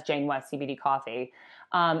sell as Jane West CBD coffee.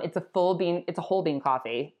 It's a whole bean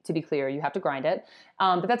coffee, to be clear. You have to grind it,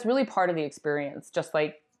 but that's really part of the experience. Just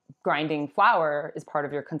like grinding flour is part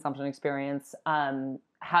of your consumption experience.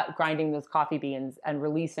 Grinding those coffee beans and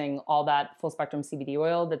releasing all that full spectrum CBD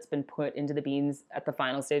oil that's been put into the beans at the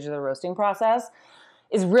final stage of the roasting process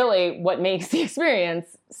is really what makes the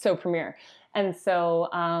experience so premier. And so,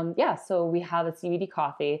 so we have a CBD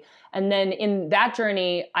coffee. And then in that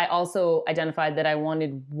journey, I also identified that I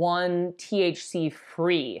wanted one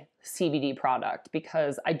THC-free CBD product,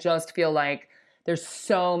 because I just feel like there's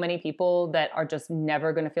so many people that are just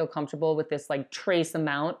never going to feel comfortable with this like trace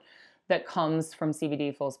amount that comes from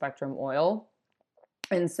CBD full spectrum oil.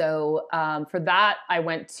 And so for that, I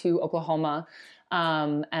went to Oklahoma,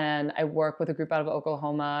 and I work with a group out of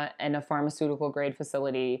Oklahoma in a pharmaceutical grade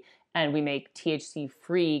facility, and we make THC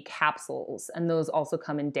free capsules, and those also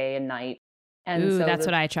come in day and night. And Ooh, so that's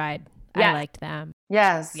what I tried. I liked them.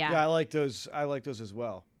 Yes. Yeah. Yeah, I like those. I like those as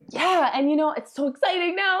well. Yeah, and it's so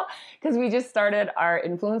exciting now because we just started our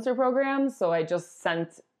influencer program. So I just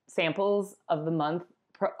sent samples of the month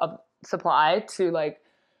of supply to like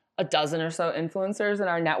a dozen or so influencers in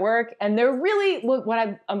our network, and they're really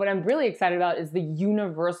what I'm really excited about is the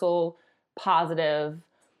universal positive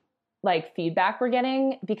like feedback we're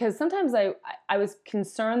getting, because sometimes I was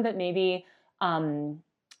concerned that maybe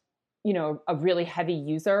a really heavy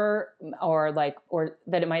user or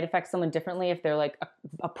that it might affect someone differently if they're like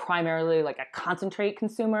a primarily like a concentrate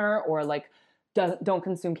consumer or like don't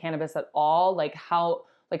consume cannabis at all. Like how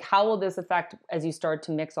will this affect as you start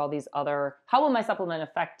to mix all these other, how will my supplement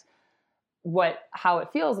affect how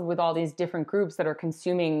it feels with all these different groups that are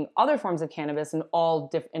consuming other forms of cannabis and all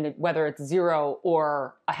different, whether it's zero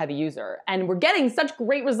or a heavy user. And we're getting such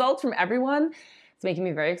great results from everyone. It's making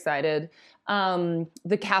me very excited.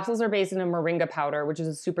 The capsules are based in a moringa powder, which is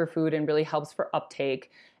a superfood and really helps for uptake.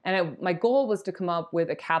 And my goal was to come up with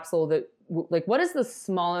a capsule that, like, what is the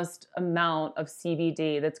smallest amount of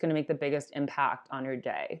CBD that's going to make the biggest impact on your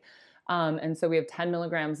day? And so we have 10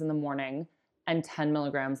 milligrams in the morning and 10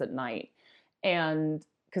 milligrams at night. And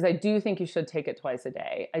because I do think you should take it twice a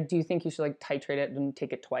day. I do think you should like titrate it and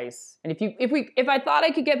take it twice. And if I thought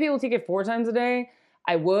I could get people to take it 4 times a day,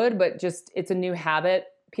 I would, but just it's a new habit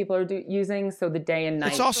people are using. So the day and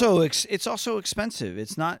night. It's also expensive.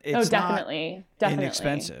 It's not. It's definitely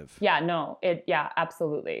inexpensive. Yeah, no,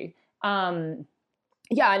 absolutely. Yeah, and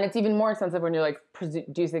it's even more expensive when you're like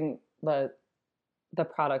producing the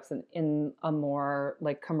products in a more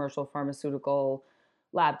like commercial pharmaceutical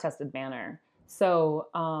lab tested manner. So,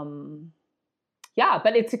 yeah,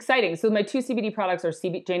 but it's exciting. So my 2 CBD products are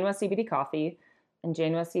Jane West CBD coffee and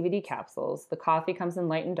Jane West CBD capsules. The coffee comes in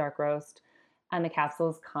light and dark roast, and the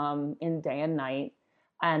capsules come in day and night.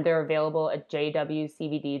 And they're available at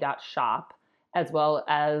jwcbd.shop, as well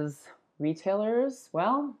as retailers.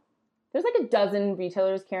 Well, there's like a dozen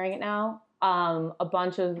retailers carrying it now. A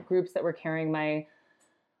bunch of groups that were carrying my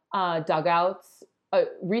dugouts.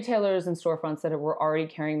 Retailers and storefronts that were already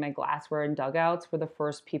carrying my glassware and dugouts were the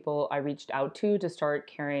first people I reached out to start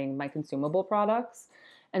carrying my consumable products.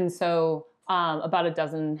 And so about a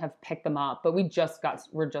dozen have picked them up, but we're just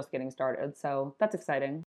getting started. So that's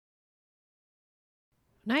exciting.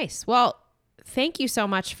 Nice. Well, thank you so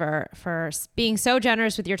much for being so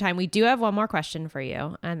generous with your time. We do have one more question for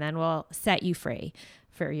you, and then we'll set you free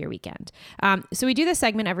for your weekend. So we do this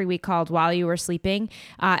segment every week called While You Were Sleeping,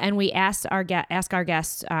 and we ask our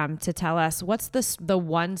guests to tell us what's the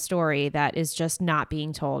one story that is just not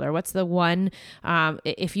being told, or what's the one,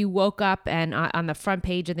 if you woke up and on the front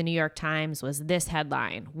page of the New York Times was this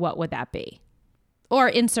headline, what would that be? Or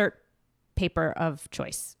insert paper of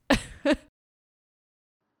choice.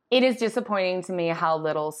 It is disappointing to me how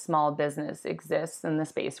little small business exists in the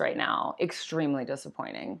space right now. Extremely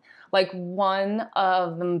disappointing. Like, one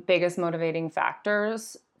of the biggest motivating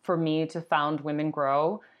factors for me to found Women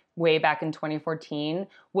Grow way back in 2014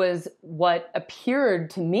 was what appeared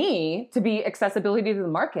to me to be accessibility to the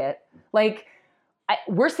market. Like,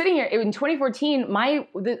 we're sitting here in 2014,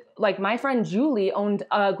 my friend Julie owned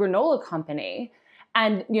a granola company,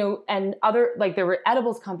 and and other, like, there were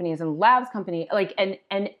edibles companies and labs company, like, and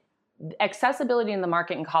accessibility in the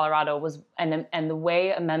market in Colorado was, and the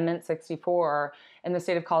way Amendment 64 in the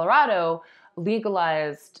state of Colorado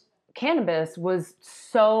legalized cannabis was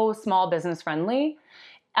so small business friendly,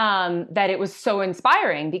 that it was so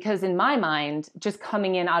inspiring, because in my mind, just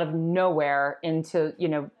coming in out of nowhere into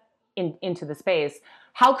the space,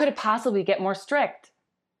 how could it possibly get more strict?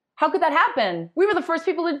 How could that happen? We were the first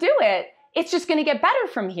people to do it. It's just going to get better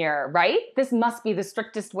from here, right? This must be the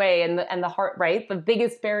strictest way and the heart, right? The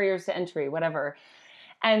biggest barriers to entry, whatever.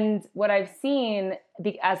 And what I've seen,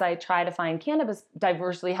 as I try to find cannabis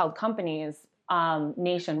diversely held companies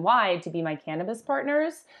nationwide to be my cannabis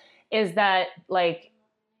partners, is that, like,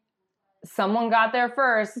 someone got there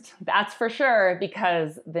first, that's for sure,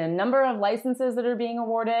 because the number of licenses that are being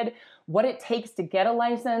awarded, what it takes to get a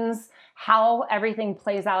license, how everything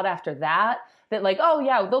plays out after that, like, oh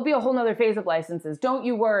yeah, there'll be a whole nother phase of licenses, don't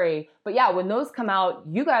you worry. But yeah, when those come out,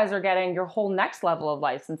 you guys are getting your whole next level of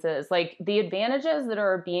licenses. Like, the advantages that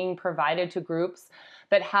are being provided to groups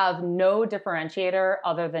that have no differentiator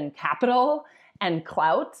other than capital and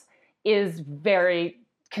clout is very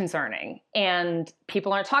concerning. And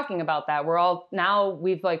people aren't talking about that.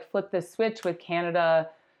 We've like flipped this switch with Canada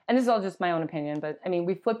and this is all just my own opinion, but I mean,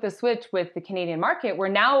 we flipped the switch with the Canadian market where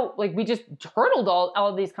now, like, we just hurdled all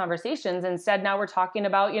of these conversations. Instead, now we're talking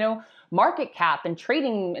about, market cap and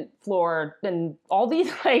trading floor and all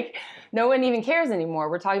these, like, no one even cares anymore.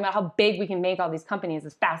 We're talking about how big we can make all these companies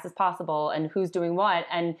as fast as possible and who's doing what.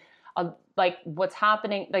 And like what's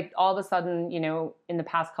happening, like all of a sudden, in the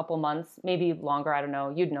past couple months, maybe longer, I don't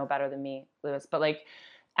know, you'd know better than me, Lewis, but like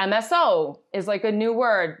MSO is like a new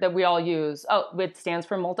word that we all use. Oh, it stands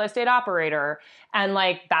for multi-state operator. And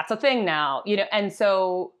like, that's a thing now, and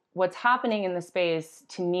so what's happening in the space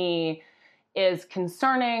to me is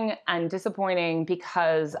concerning and disappointing,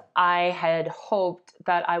 because I had hoped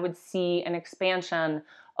that I would see an expansion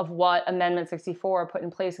of what Amendment 64 put in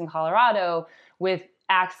place in Colorado, with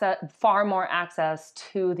far more access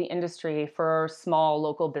to the industry for small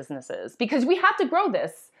local businesses, because we have to grow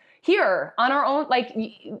this here on our own. Like,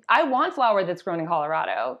 I want flower that's grown in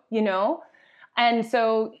Colorado, and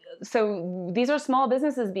so these are small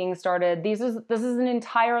businesses being started. This is an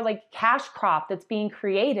entire like cash crop that's being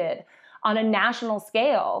created on a national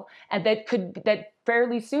scale, and that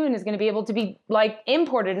fairly soon is going to be able to be like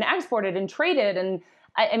imported and exported and traded. And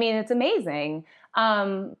I mean, it's amazing.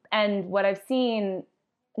 And what I've seen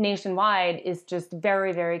nationwide is just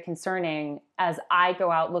very, very concerning as I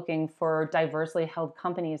go out looking for diversely held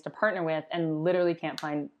companies to partner with and literally can't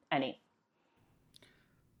find any.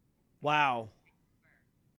 Wow.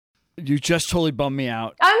 You just totally bummed me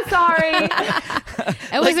out. I'm sorry.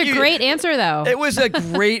 It was a great answer, though. It was a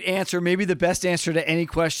great answer. Maybe the best answer to any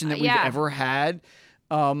question that we've ever had.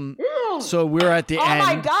 So we're at the end. Oh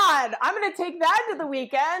my God. I'm going to take that to the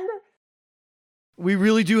weekend. We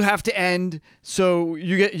really do have to end. So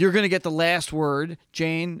you're going to get the last word,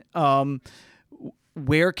 Jane.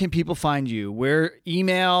 Where can people find you? Where,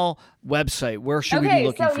 email, website? Where should we be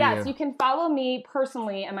looking for you? Okay, so yes, you can follow me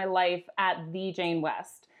personally and my life at The Jane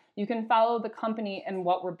West. You can follow the company and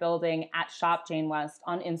what we're building at Shop Jane West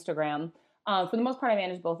on Instagram. For the most part, I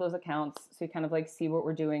manage both those accounts, so you kind of like see what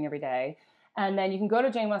we're doing every day. And then you can go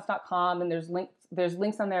to janewest.com, and there's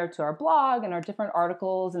links on there to our blog and our different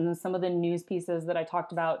articles, and then some of the news pieces that I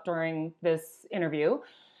talked about during this interview.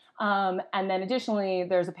 And then additionally,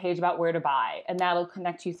 there's a page about where to buy, and that'll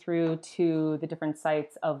connect you through to the different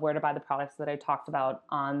sites of where to buy the products that I talked about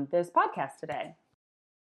on this podcast today.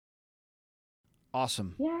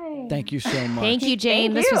 Awesome. Yay. Thank you so much. Thank you,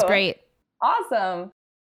 Jane. Thank This you. was great. Awesome.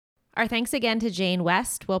 Our thanks again to Jane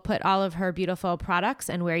West. We'll put all of her beautiful products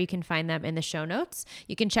and where you can find them in the show notes.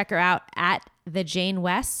 You can check her out at The Jane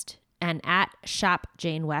West and at Shop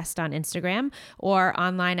Jane West on Instagram, or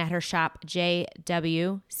online at her shop,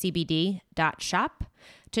 jwcbd.shop.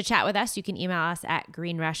 To chat with us, you can email us at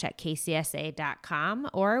greenrush@kcsa.com,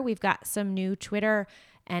 or we've got some new Twitter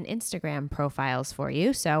and Instagram profiles for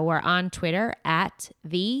you. So we're on Twitter at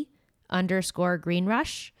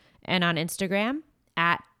 @the_greenrush, and on Instagram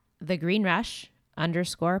at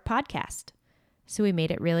 @thegreenrush_podcast. So we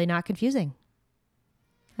made it really not confusing.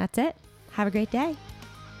 That's it. Have a great day.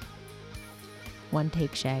 One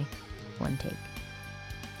take, Shay. One take.